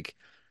that like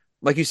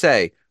you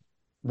say,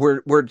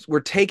 we're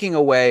taking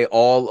away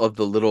all of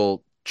the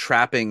little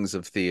trappings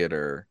of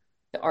theater.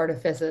 The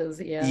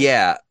artifices, yeah.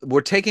 Yeah,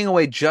 we're taking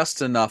away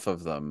just enough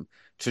of them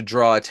to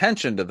draw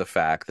attention to the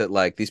fact that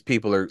like these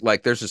people are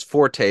like there's just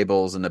four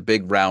tables in a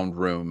big round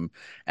room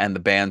and the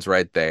band's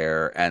right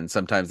there and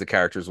sometimes the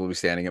characters will be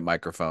standing at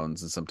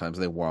microphones and sometimes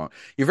they won't.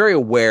 You're very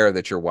aware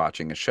that you're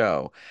watching a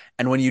show.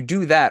 And when you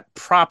do that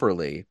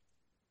properly,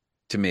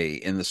 to me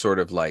in the sort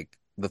of like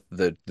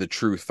the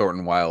true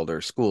Thornton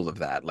Wilder school of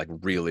that, like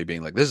really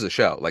being like, this is a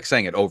show, like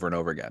saying it over and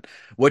over again.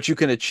 What you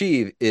can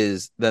achieve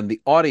is then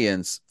the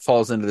audience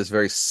falls into this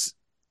very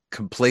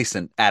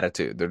complacent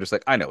attitude. They're just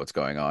like, I know what's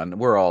going on.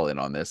 We're all in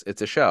on this.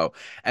 It's a show.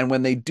 And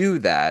when they do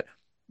that,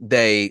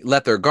 they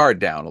let their guard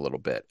down a little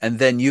bit. And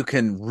then you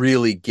can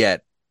really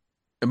get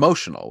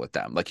emotional with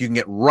them. Like you can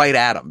get right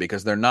at them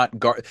because they're not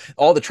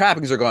all the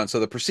trappings are gone, so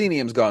the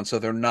proscenium's gone, so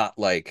they're not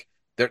like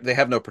they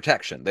have no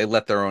protection. They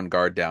let their own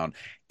guard down,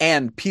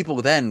 and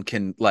people then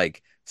can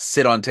like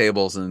sit on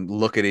tables and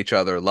look at each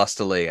other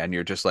lustily, and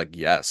you're just like,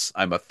 yes,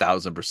 I'm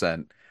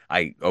 1,000%.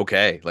 I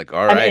okay, like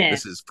all I'm in right, it.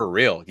 this is for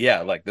real.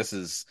 Yeah, like this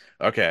is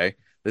okay.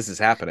 This is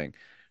happening.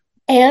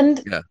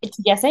 And Yeah. it's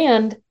yes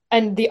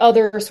and the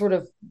other sort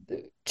of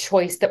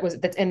choice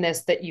that's in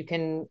this that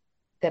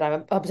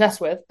I'm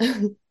obsessed with.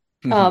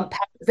 Hmm.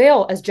 Patrick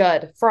Vale as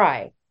Judd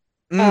Fry.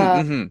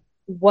 Uh, Mm-hmm.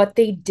 what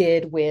they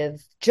did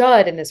with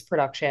Judd in this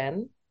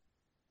production.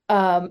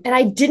 And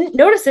I didn't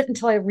notice it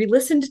until I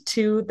re-listened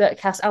to the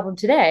cast album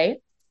today.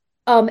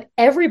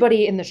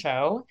 Everybody in the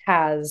show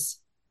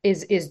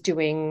is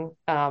doing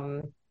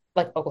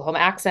like Oklahoma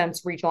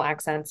accents, regional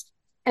accents,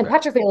 and Right.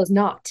 Patrick Vale is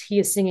not. He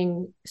is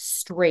singing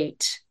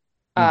straight,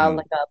 Hmm.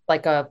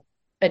 like a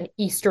an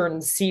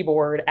Eastern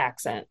Seaboard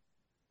accent.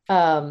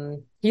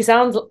 He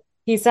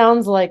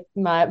sounds like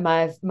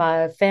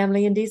my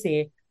family in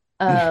DC.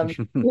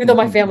 Even though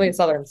my family is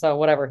Southern, so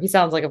whatever. He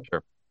sounds like a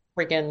Sure.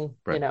 freaking,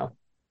 Right.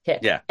 hick.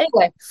 Yeah.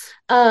 Anyway,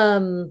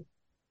 um,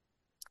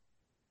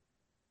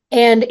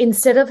 and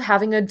instead of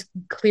having a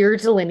clear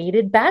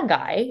delineated bad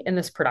guy in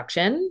this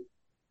production,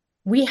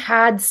 we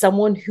had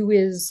someone who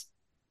is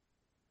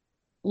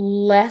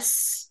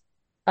less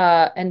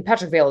and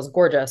Patrick Vale is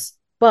gorgeous,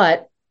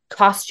 but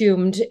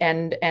costumed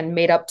and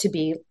made up to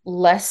be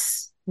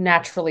less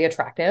naturally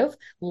attractive,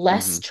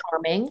 less Hmm.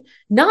 charming,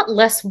 not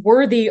less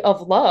worthy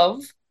of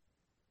love.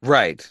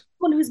 Right.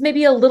 Someone who's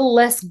maybe a little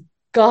less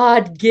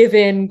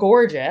God-given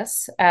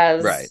gorgeous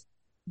Right. as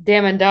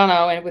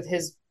Damondano and with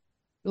his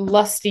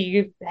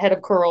lusty head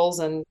of curls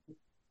and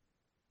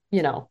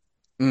you know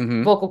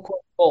Hmm. vocal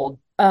cord gold.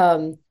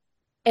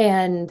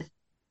 And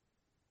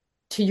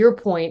to your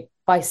point,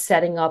 by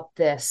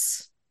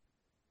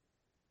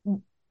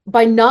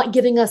not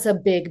giving us a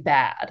big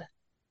bad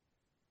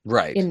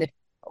Right. in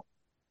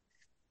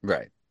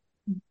Right.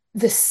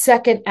 the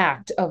second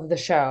act of the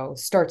show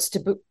starts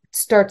to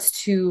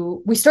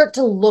we start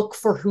to look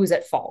for who's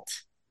at fault,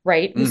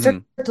 right? We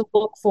start to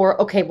look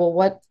for, okay, well,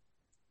 what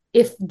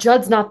if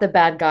Judd's not the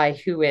bad guy,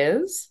 who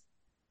is?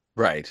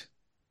 Right.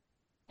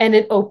 And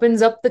it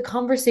opens up the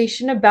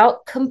conversation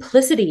about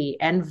complicity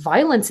and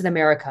violence in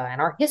America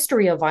and our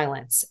history of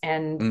violence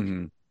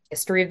and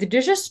history of the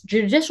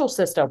judicial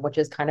system, which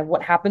is kind of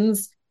what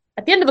happens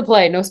at the end of the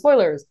play. No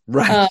spoilers.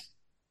 Right.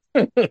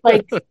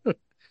 Like,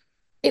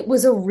 it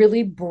was a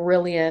really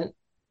brilliant,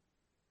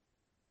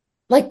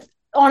 like,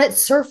 on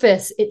its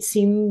surface, it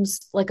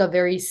seems like a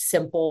very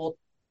simple,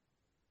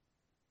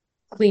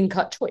 clean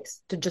cut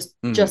choice to just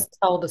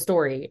tell the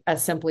story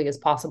as simply as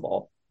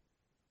possible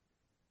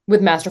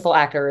with masterful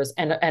actors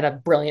and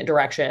a brilliant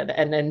direction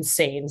and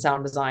insane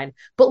sound design.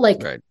 But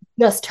like,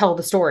 just tell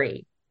the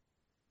story.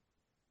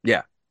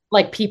 Yeah.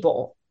 Like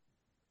people.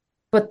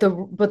 But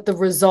the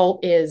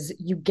result is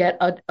you get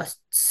a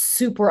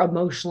super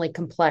emotionally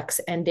complex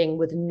ending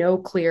with no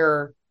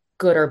clear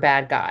good or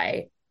bad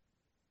guy,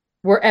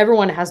 where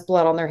everyone has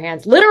blood on their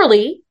hands,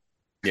 literally.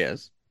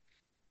 Yes.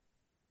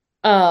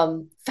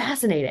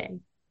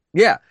 Fascinating.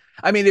 Yeah.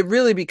 I mean, it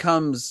really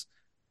becomes,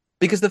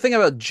 because the thing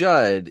about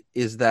Judd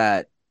is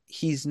that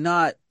he's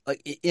not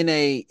like in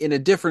a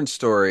different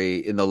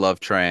story in the love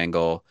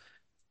triangle.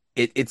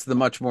 It's the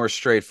much more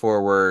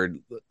straightforward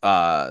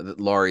that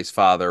Laurie's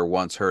father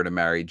wants her to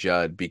marry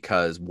Judd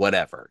because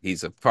whatever,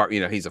 he's a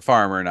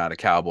farmer, not a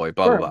cowboy,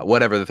 blah blah blah,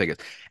 whatever the thing is.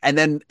 And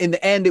then in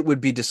the end it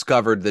would be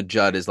discovered that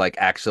Judd is like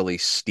actually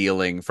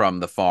stealing from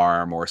the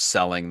farm or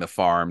selling the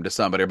farm to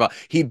somebody, but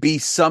he'd be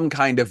some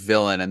kind of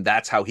villain, and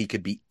that's how he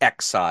could be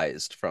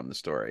excised from the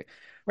story.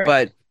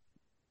 But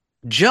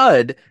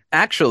Judd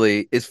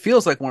actually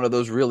feels like one of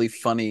those really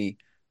funny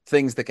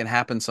things that can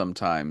happen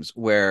sometimes,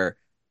 where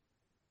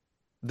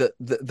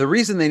the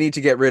reason they need to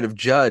get rid of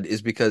Judd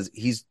is because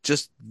he's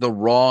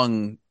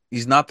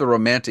not the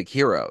romantic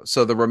hero.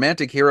 So the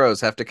romantic heroes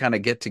have to kind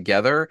of get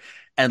together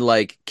and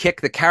like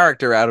kick the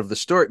character out of the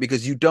story,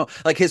 because you don't,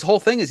 like, his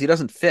whole thing is he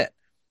doesn't fit.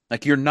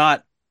 Like,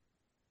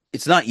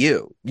 it's not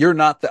you. You're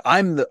not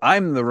I'm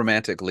the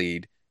romantic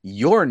lead.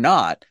 You're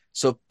not.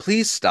 So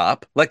please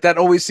stop. Like, that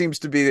always seems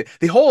to be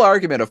the whole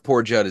argument of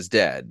Poor Judd is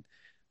Dead.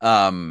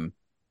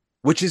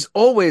 Which is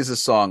always a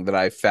song that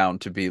I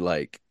found to be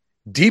like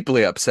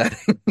deeply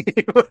upsetting.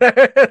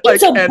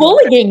 It's a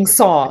bullying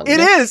song. It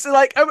is,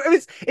 like, I mean,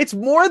 it's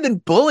more than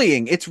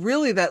bullying. It's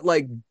really that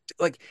like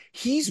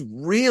he's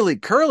really,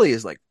 Curly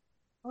is like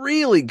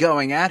really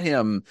going at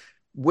him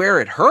where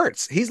it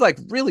hurts. He's like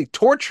really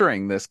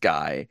torturing this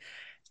guy.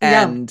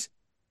 And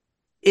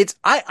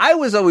I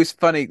was always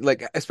funny,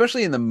 like,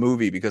 especially in the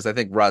movie, because I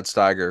think Rod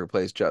Steiger, who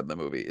plays Judd in the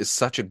movie, is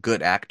such a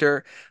good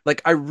actor.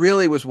 Like, I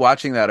really was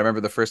watching that. I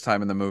remember the first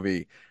time in the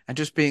movie and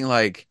just being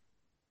like,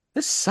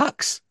 this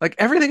sucks. Like,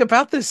 everything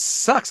about this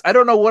sucks. I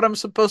don't know what I'm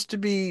supposed to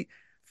be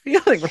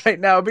feeling right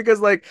now, because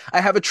like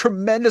I have a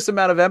tremendous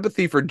amount of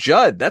empathy for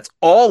Judd. That's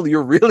all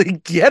you're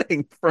really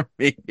getting from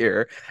me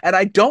here. And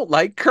I don't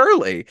like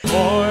Curly.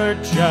 Poor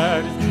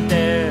Judd is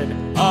dead.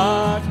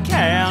 A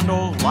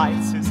candle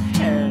lights his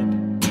head.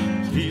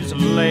 He's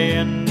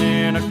laying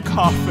in a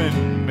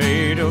coffin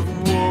made of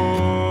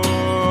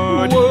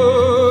wood.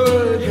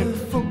 And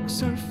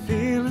folks are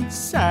feeling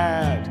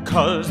sad,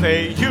 'cause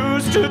they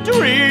used to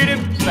treat him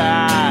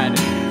bad.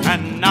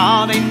 And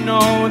now they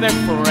know their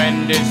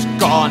friend is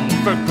gone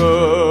for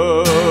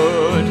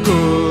good.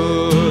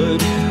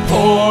 Good.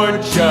 Poor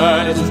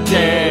Judd is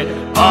dead.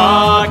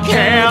 A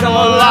candle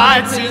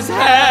lights his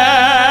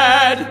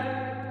head.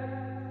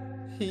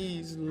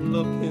 He's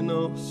looking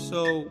oh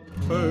so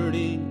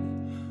pretty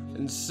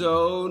and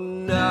so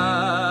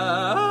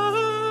nice.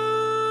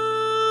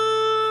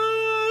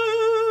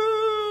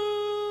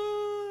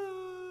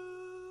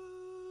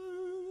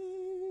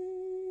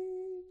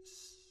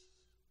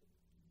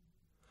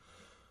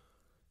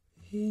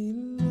 He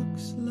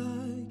looks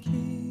like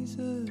he's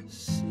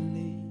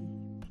asleep.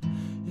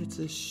 It's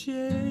a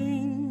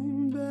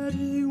shame that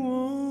he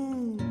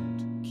won't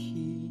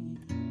keep.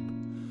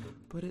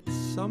 But it's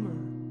summer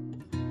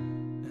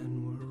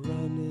and we're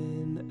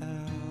running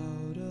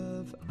out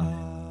of ice.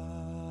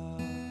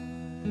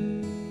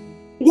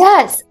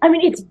 Yes, I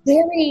mean, it's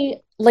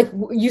very, like,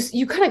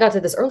 you kind of got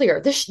to this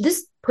earlier.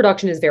 This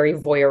production is very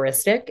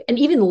voyeuristic, and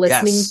even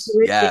listening to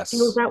it, it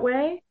feels that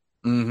way.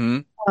 Mm-hmm.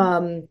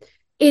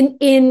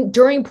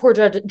 During Poor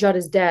Judd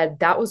is Dead,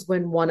 that was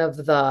when one of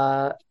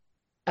the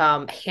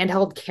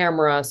handheld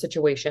camera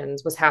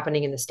situations was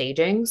happening in the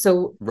staging.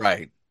 So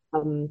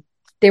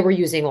they were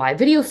using live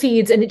video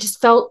feeds, and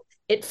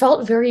it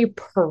felt very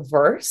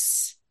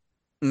perverse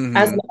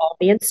as an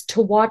audience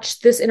to watch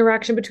this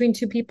interaction between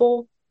two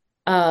people.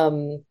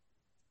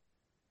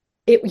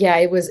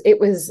 It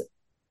was,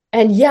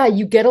 and yeah,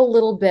 you get a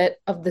little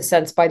bit of the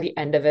sense by the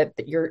end of it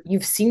that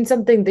you've seen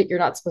something that you're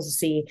not supposed to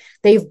see.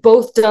 They've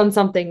both done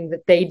something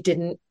that they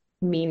didn't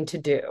mean to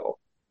do.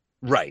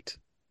 Right.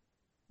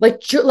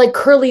 Like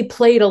Curly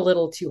played a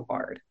little too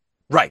hard.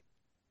 Right.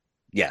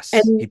 Yes.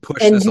 He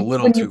pushed this a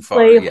little too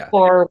far.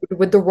 Hard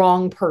with the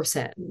wrong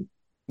person.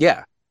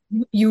 Yeah.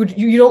 you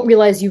don't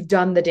realize you've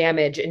done the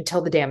damage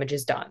until the damage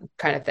is done,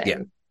 kind of Yeah.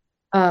 thing.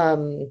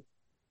 Um,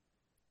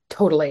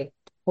 totally,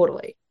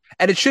 totally.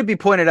 And it should be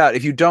pointed out,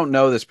 if you don't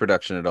know this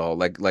production at all,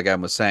 like I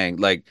was saying,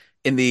 like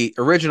in the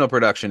original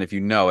production, if you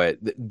know it,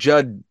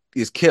 Judd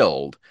is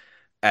killed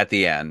at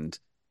the end,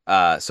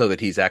 so that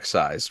he's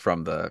excised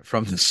from the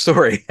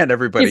story and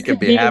everybody He's can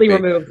be conveniently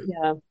happy. removed.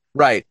 Yeah.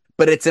 Right.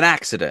 But it's an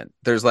accident.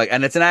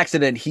 And it's an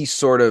accident he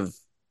sort of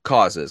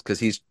causes because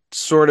he's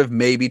sort of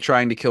maybe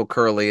trying to kill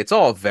Curly. It's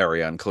all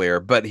very unclear,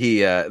 but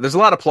there's a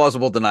lot of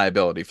plausible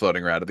deniability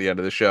floating around at the end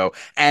of the show,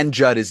 and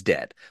Judd is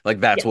dead. Like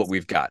that's what Yes.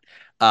 we've got.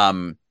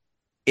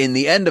 In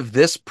the end of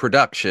this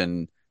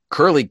production,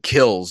 Curly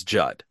kills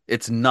Judd.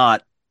 It's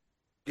not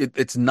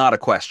a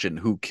question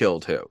who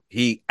killed who.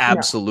 He No.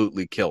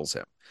 absolutely kills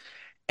him.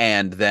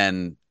 And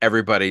then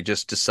everybody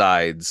just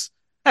decides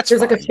that's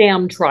There's like a fine.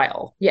 sham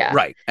trial. Yeah.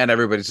 Right. And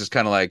everybody's just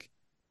kind of like,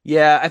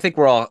 yeah, I think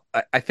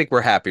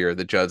we're happier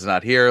that Judd's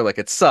not here. Like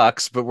it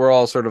sucks, but we're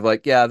all sort of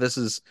like, yeah, this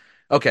is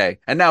okay.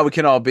 And now we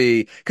can all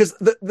be, because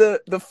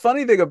the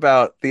funny thing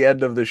about the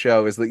end of the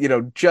show is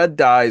that, Judd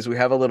dies, we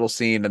have a little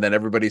scene, and then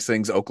everybody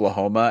sings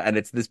Oklahoma, and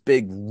it's this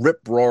big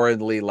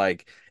rip-roaringly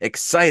like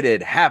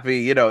excited,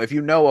 happy, if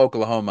you know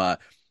Oklahoma,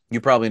 you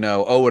probably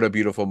know, oh, what a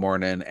beautiful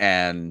morning,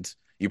 and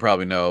you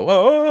probably know,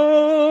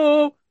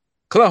 oh,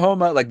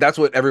 Oklahoma. Like that's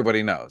what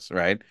everybody knows,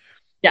 right?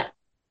 Yeah.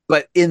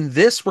 But in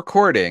this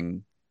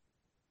recording,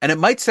 and it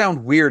might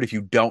sound weird if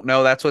you don't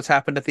know that's what's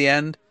happened at the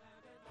end,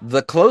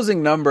 the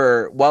closing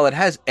number, while it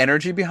has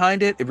energy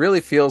behind it, it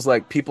really feels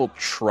like people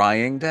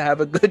trying to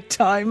have a good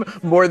time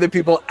more than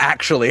people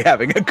actually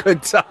having a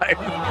good time.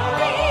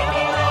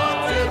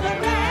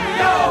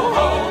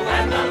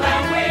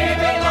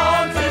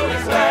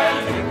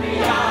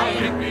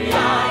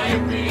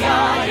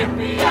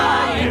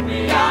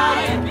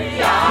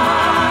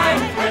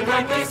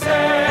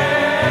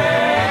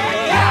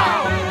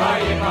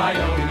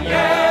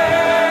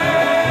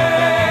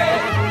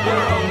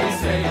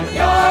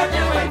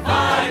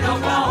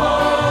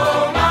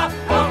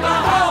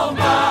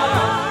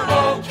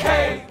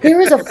 There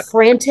is a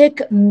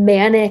frantic,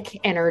 manic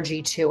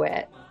energy to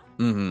it.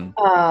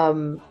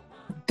 Mm-hmm.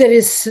 That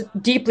is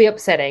deeply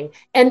upsetting.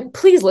 And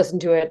please listen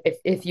to it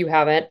if you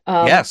haven't.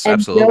 Yes, And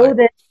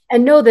absolutely.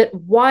 know that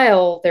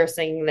while they're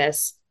singing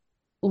this,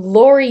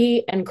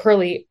 Lori and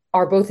Curly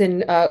are both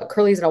in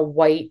Curly's in a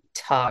white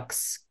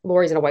tux,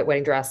 Lori's in a white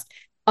wedding dress.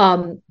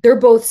 They're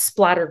both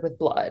splattered with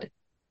blood.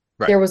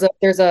 Right.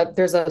 There's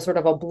a sort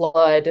of a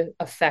blood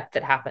effect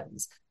that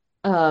happens.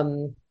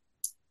 Um,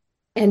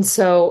 and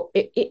so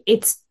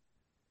it's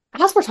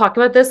as we're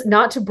talking about this,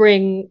 not to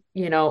bring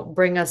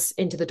us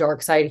into the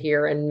dark side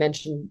here and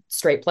mention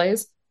straight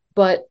plays,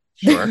 but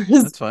Sure. there's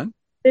That's fine.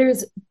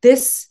 there's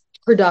this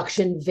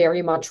production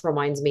very much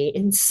reminds me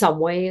in some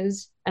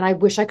ways, and I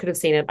wish I could have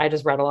seen it. I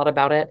just read a lot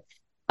about it.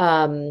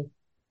 Of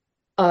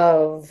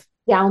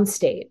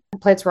Downstate,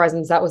 Plants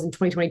Horizons. That was in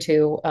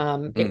 2022. It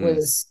Mm-hmm.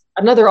 was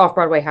another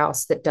off-Broadway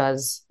house that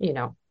does,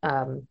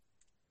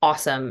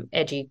 awesome,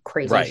 edgy,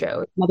 crazy Right.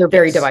 show. Another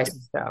very Yes.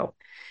 divisive show.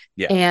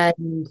 Yeah. And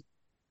in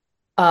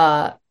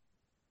Yeah,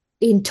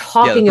 the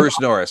talking Bruce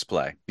about Norris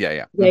play.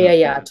 Yeah.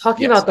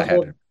 talking Yes, about the I had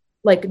whole to.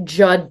 like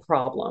Judd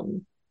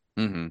problem.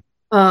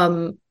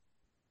 Mm-hmm.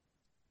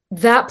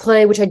 That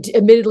play, which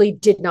admittedly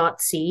did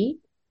not see,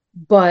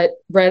 but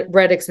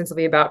read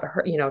extensively about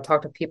her,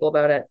 talked to people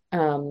about it.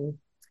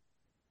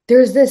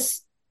 There's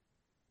this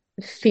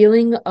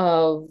feeling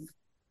of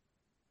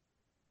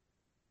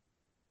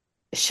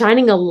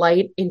shining a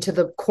light into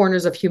the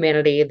corners of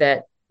humanity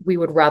that we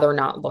would rather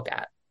not look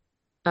at.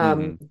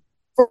 Mm-hmm.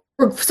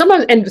 For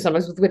sometimes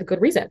with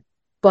good reason,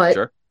 but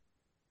Sure.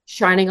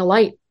 shining a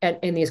light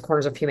in these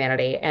corners of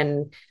humanity.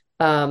 And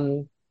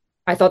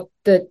I thought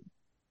that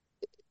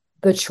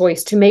the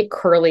choice to make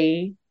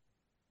Curly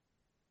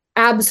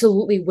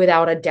absolutely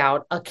without a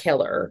doubt a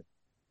killer.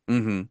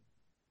 Mm-hmm.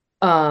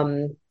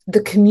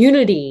 The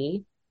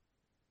community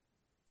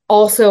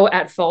also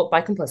at fault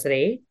by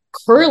complicity.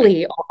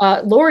 Curly,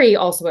 Lori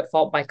also at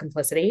fault by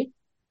complicity.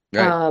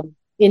 Right.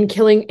 In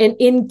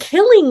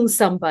killing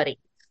somebody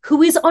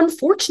who is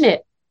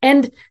unfortunate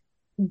and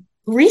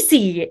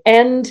greasy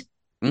and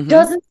Mm-hmm.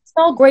 doesn't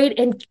smell great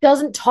and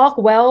doesn't talk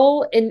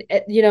well and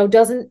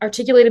doesn't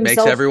articulate Makes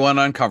himself. everyone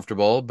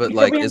uncomfortable, but Makes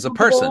like everyone is a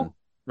person. uncomfortable.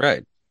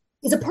 Right.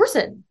 Is a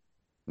person.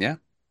 Yeah.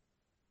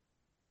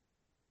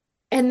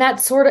 And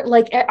that sort of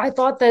like I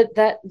thought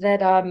that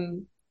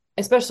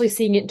especially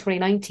seeing it in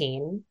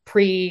 2019,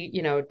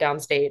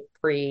 downstate,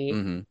 pre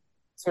Mm-hmm.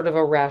 sort of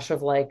a rash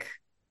of like,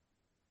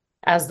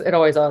 as it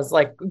always was,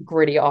 like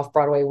gritty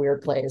off-Broadway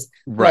weird plays.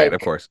 Right, Like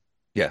of course.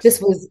 Yes.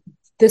 this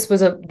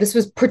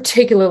was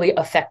particularly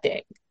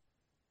affecting.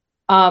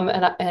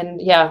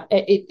 And yeah,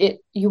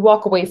 it you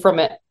walk away from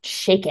it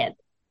shaken,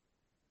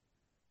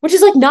 which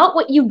is like not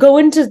what you go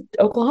into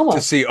Oklahoma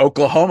To see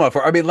Oklahoma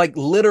for. I mean, like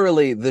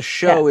literally, the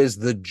show is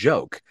the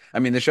joke. I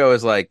mean, the show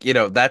is like,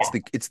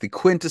 it's the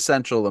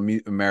quintessential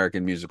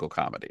American musical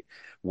comedy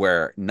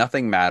where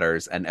nothing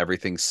matters and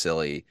everything's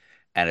silly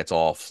and it's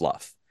all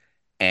fluff.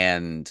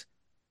 And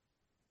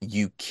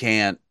you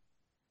can't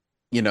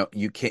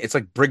you can't, it's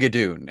like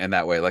Brigadoon in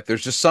that way. Like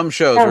there's just some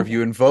shows where Yeah. if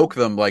you invoke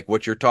them, like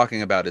what you're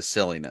talking about is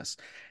silliness.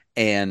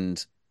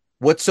 And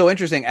what's so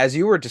interesting, as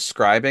you were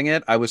describing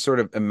it, I was sort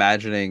of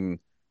imagining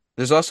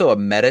there's also a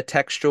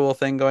metatextual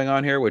thing going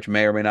on here, which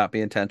may or may not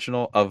be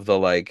intentional, of the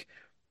like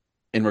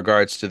in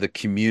regards to the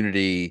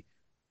community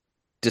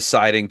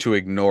deciding to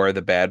ignore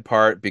the bad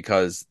part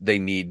because they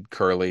need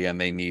Curly and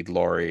they need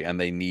Lori and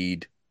they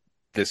need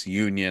this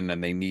union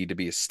and they need to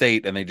be a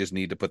state and they just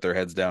need to put their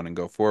heads down and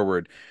go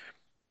forward.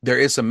 There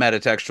is some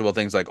metatextual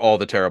things like all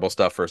the terrible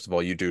stuff, first of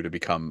all, you do to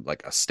become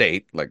like a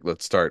state. Like,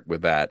 let's start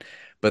with that.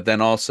 But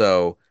then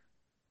also,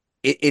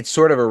 it's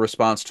sort of a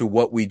response to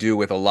what we do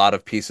with a lot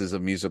of pieces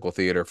of musical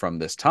theater from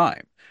this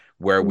time,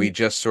 where we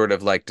just sort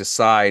of like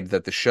decide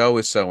that the show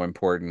is so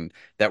important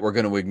that we're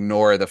going to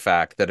ignore the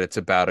fact that it's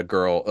about a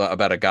girl,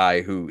 about a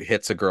guy who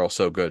hits a girl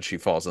so good she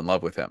falls in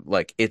love with him.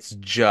 Like, it's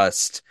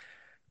just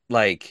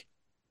like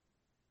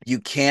you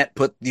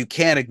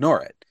can't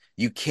ignore it.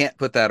 You can't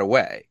put that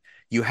away.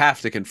 You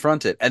have to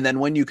confront it. And then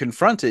when you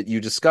confront it, you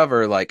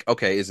discover like,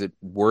 okay, is it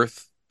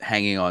worth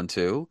hanging on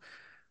to,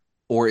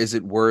 or is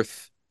it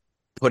worth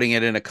putting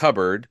it in a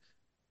cupboard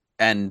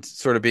and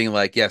sort of being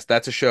like, yes,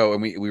 that's a show,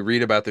 and we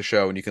read about the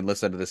show, and you can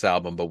listen to this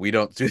album, but we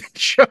don't do the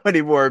show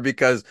anymore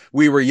because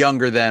we were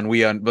younger then.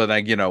 But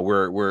like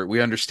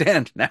we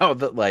understand now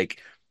that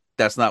like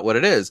that's not what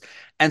it is.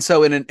 And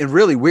so in a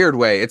really weird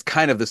way, it's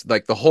kind of this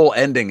like the whole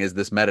ending is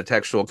this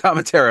metatextual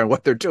commentary on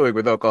what they're doing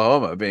with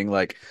Oklahoma, being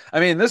like, I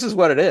mean, this is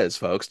what it is,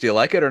 folks. Do you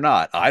like it or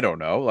not? I don't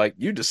know. Like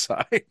you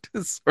decide.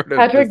 It's sort of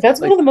Patrick, this, that's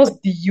one like, of the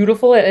most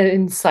beautiful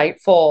and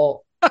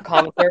insightful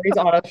commentaries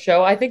on a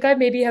show I think I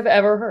maybe have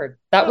ever heard.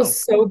 That oh, was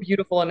so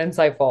beautiful and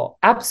insightful.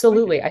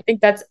 Absolutely. I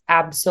think that's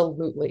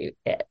absolutely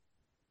it.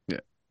 yeah.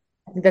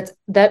 I think that's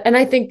that. And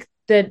I think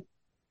that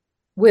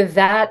with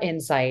that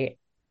insight,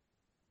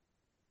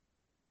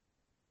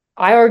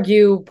 I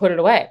argue put it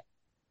away,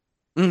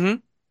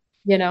 Mm-hmm.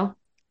 you know?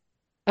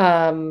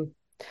 Um,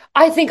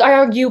 I think I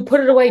argue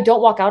put it away,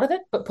 don't walk out of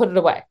it, but put it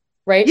away,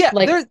 right? Yeah,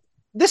 Like,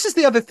 this is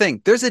the other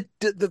thing. There's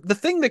the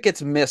thing that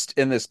gets missed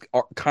in this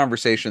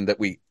conversation that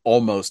we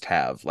almost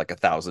have like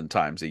 1,000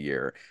 times a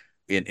year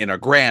in a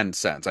grand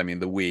sense. I mean,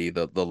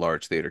 the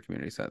large theater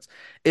community sense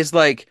is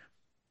like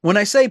when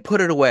I say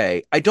put it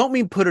away, I don't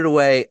mean put it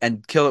away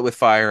and kill it with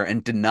fire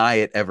and deny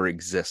it ever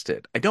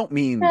existed. I don't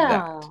mean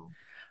that. no.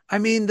 I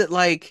mean that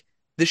like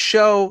the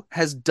show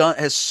has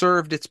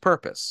served its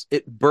purpose.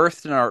 It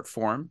birthed an art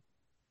form.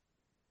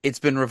 It's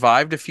been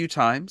revived a few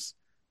times.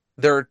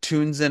 There are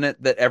tunes in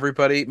it that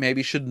everybody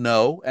maybe should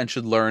know and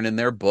should learn in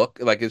their book.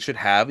 Like it should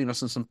have,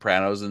 some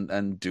sopranos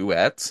and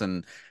duets.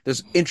 And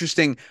there's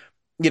interesting,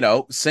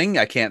 sing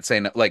I can't say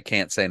no, like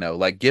can't say no.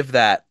 Like give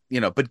that,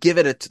 but give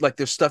it like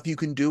there's stuff you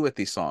can do with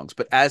these songs.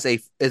 But as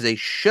a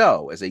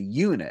show, as a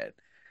unit,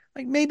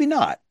 like maybe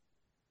not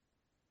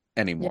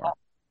Yeah, anymore.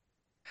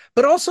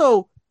 But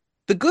also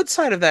the good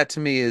side of that to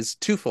me is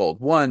twofold.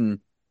 One,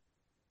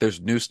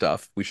 there's new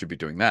stuff. We should be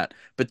doing that.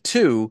 But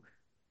two,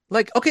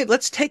 like, okay,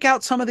 let's take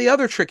out some of the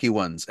other tricky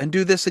ones and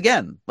do this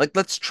again. Like,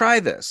 let's try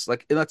this.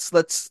 Like, let's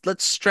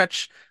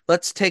stretch.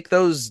 Let's take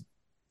those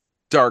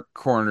dark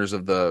corners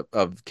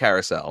of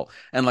Carousel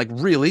and like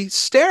really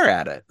stare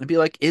at it and be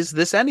like, is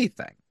this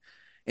anything?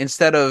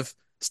 Instead of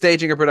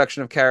staging a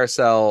production of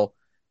Carousel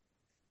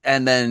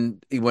and then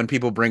when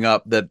people bring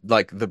up that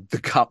like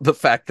the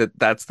fact that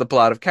that's the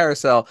plot of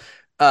Carousel,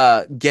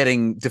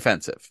 getting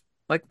defensive.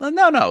 Like,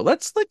 no,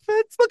 let's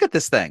look at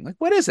this thing. Like,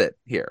 what is it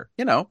here?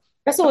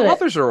 wrestle The with it.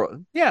 authors are,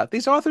 yeah,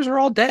 these authors are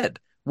all dead.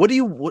 What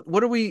are we,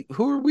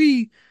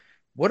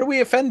 what are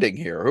we offending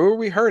here? Who are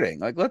we hurting?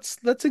 Like, let's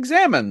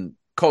examine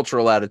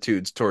cultural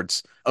attitudes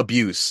towards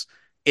abuse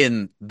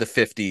in the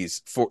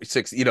 50s, 40,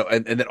 60,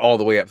 and then all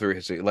the way up through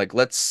history. Like,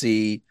 let's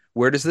see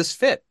where does this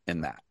fit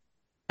in that?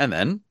 And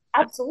then,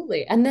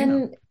 Absolutely. And you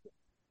know,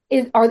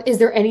 then is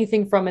there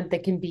anything from it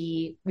that can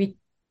be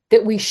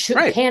that we should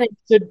right. can and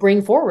should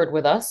bring forward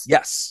with us?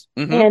 Yes.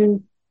 Hmm.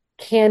 And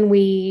can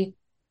we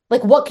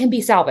like what can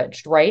be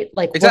salvaged, right?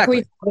 Like what can we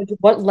Exactly. salvage?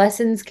 What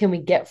lessons can we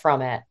get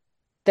from it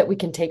that we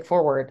can take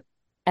forward?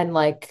 And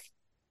like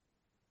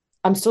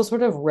I'm still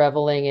sort of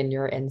reveling in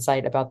your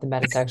insight about the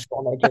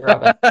metatextual nature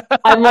of it.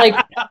 I'm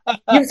like,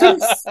 you've sort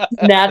of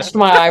snatched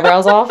my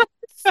eyebrows off.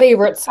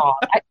 Favorite song.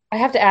 I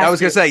have to I ask was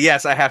gonna you. say,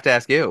 yes, I have to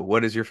ask you,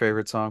 what is your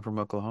favorite song from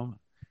Oklahoma?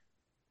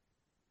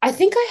 I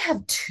think I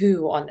have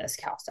two on this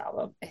cast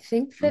album. I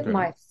think that Okay.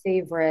 my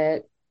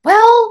favorite,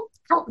 well,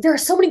 there are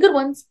so many good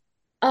ones.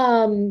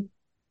 Um,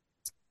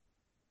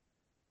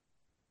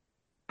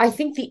 I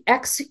think the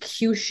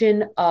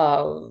execution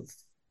of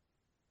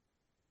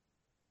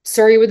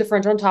Surrey with the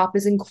French on Top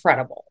is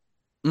incredible.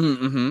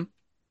 Mm-hmm.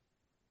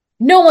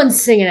 No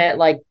one's singing it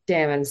like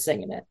Damon's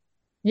singing it.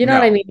 You know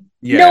what I No. mean?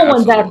 No Yeah,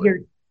 one's out absolutely.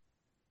 here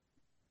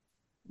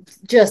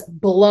just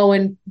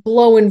blowing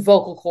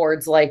vocal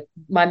cords like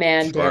my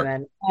man Sure.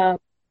 Damon.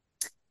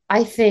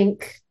 I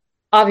think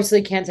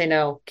obviously can't say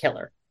no,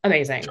 killer.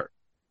 Amazing. Sure.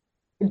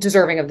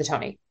 Deserving of the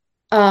Tony.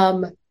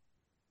 Um,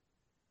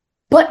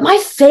 but my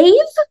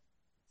fave,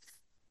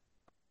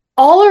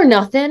 All or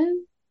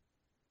Nothing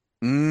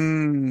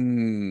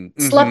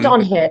Slept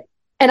on hit.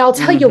 And I'll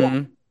tell you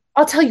why.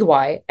 I'll tell you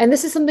why. And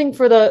this is something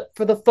for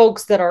the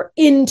folks that are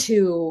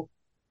into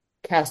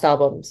cast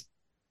albums.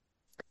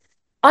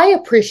 I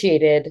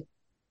appreciated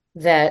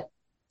that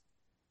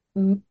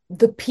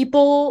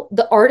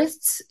the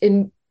artists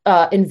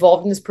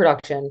involved in this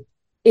production,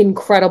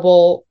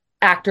 incredible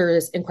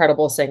actors,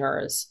 incredible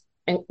singers,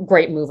 and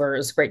great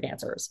movers, great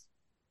dancers,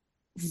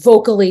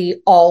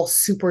 vocally all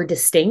super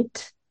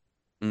distinct,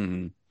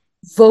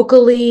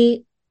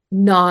 vocally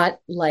not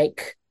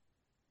like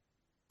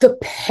the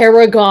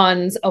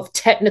paragons of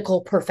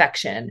technical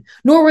perfection,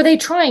 nor were they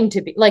trying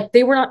to be. Like,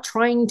 they were not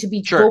trying to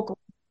be vocally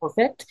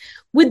perfect,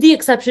 with the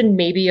exception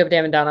maybe of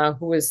Damondana,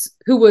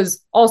 who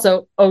was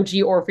also OG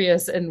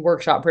Orpheus and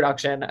workshop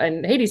production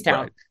and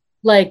Hadestown. Right.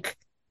 Like,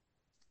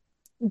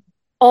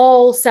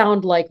 all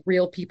sound like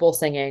real people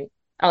singing.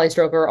 Ali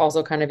Stroker,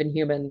 also kind of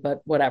inhuman,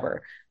 but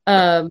whatever.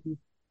 All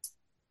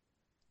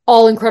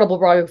incredible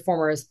Broadway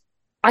performers.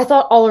 I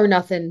thought All or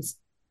Nothing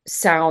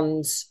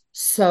sounds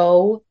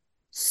so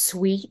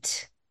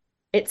sweet.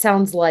 It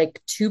sounds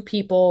like two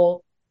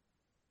people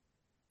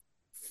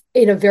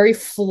in a very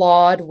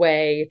flawed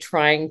way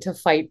trying to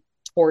fight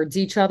towards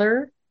each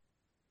other.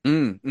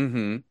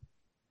 This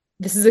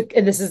is a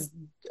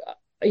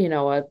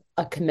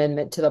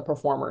commitment to the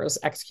performer's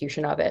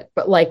execution of it,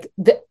 but like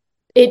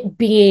it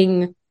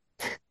being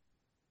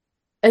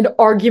an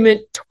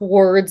argument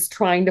towards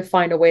trying to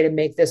find a way to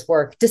make this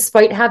work,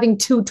 despite having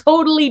two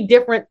totally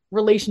different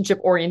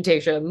relationship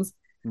orientations.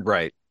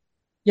 Right.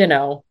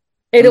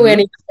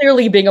 Annie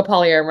clearly being a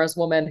polyamorous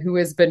woman who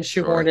has been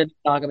shoehorned into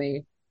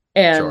monogamy,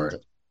 and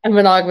a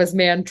monogamous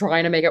man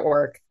trying to make it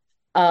work.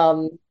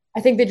 I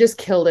think they just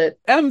killed it.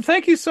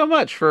 Thank you so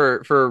much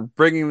for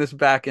bringing this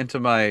back into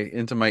my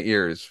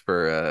ears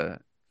for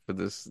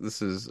this.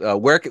 This is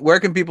where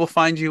can people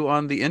find you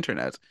on the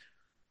internet?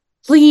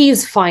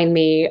 Please find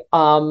me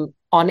on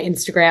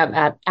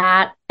Instagram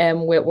at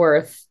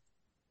mwhitworth.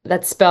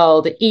 That's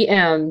spelled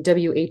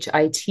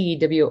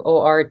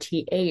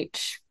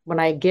EMWHITWORTH. When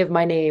I give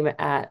my name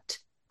at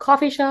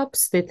coffee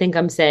shops, they think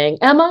I'm saying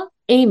Emma,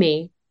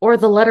 Amy, or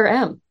the letter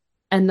M,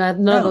 and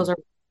none of those are.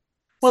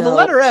 Well, the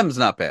letter M's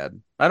not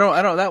bad. I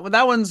don't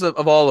that one's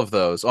of all of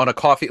those on a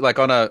coffee, like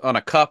on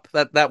a cup.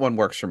 That one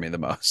works for me the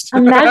most.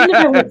 Imagine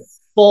if I went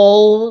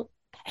full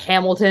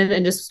Hamilton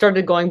and just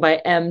started going by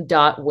M.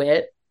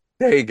 Wit.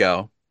 There you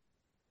go.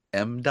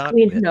 M. I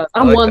mean, who knows?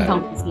 I'm one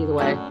pumpkin seed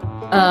away.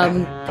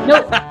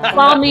 Nope.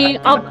 Follow me.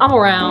 I'm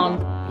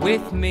around.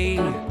 With me,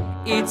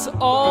 it's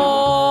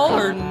all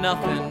or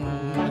nothing.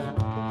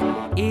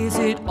 Is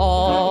it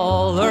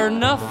all or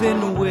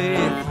nothing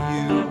with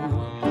you?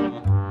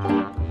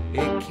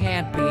 It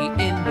can't be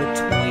in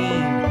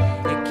between.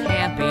 It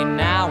can't be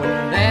now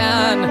and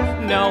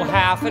then. No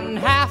half and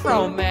half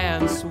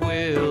romance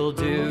will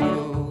do.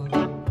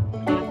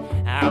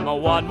 I'm a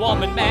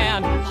one-woman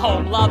man,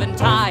 home-loving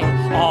type,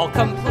 all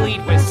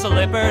complete with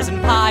slippers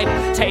and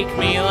pipe. Take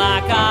me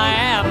like I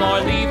am or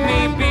leave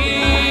me be.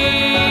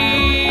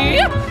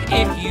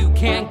 If you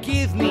can't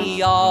give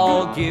me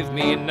all, give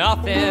me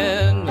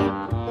nothing.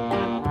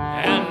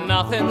 And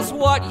nothing's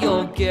what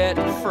you'll get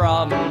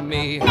from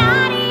me.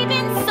 Not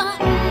even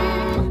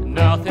something.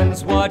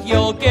 Nothing's what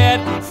you'll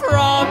get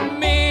from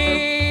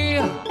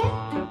me.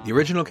 The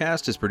original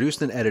cast is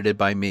produced and edited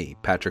by me,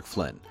 Patrick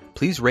Flynn.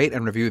 Please rate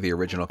and review the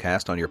original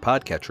cast on your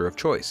podcatcher of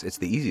choice. It's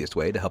the easiest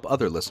way to help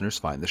other listeners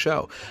find the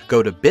show.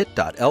 Go to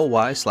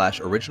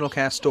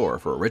bit.ly/originalcaststore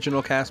for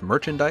original cast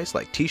merchandise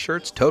like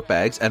t-shirts, tote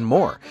bags, and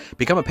more.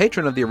 Become a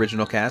patron of the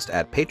original cast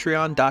at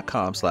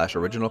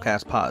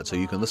patreon.com/originalcastpod so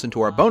you can listen to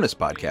our bonus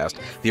podcast,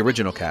 The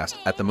Original Cast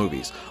at the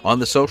Movies. On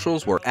the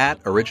socials, we're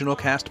at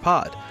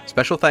originalcastpod.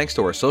 Special thanks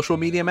to our social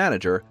media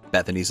manager,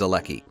 Bethany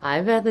Zalecki.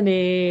 Hi,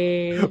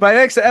 Bethany. My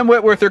thanks to M.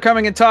 Whitworth for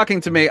coming and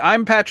talking to me.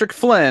 I'm Patrick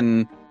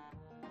Flynn.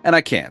 And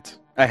I can't.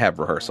 I have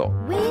rehearsal.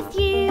 With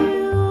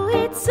you,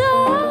 it's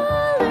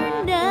all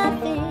or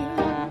nothing.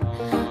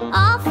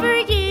 All for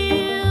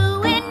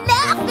you and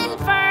nothing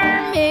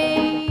for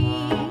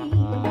me.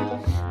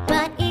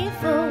 But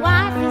if a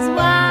wife is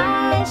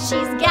wise,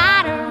 she's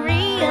gotta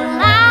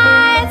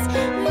realize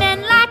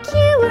men like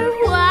you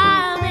are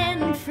wild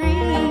and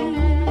free.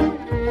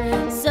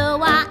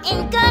 So I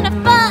ain't gonna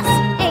fuss,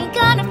 ain't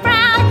gonna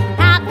frown.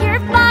 Have your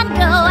fun,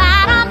 go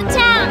out on the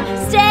town.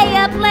 Stay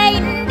up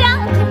late and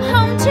don't come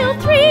home till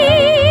 3.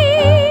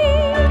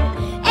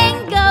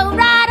 And go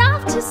right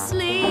off to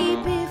sleep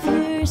if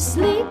you're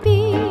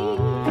sleepy.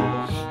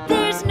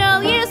 There's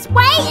no use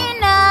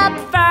waiting up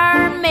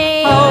for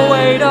me. Oh,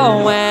 wait,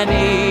 oh, Annie.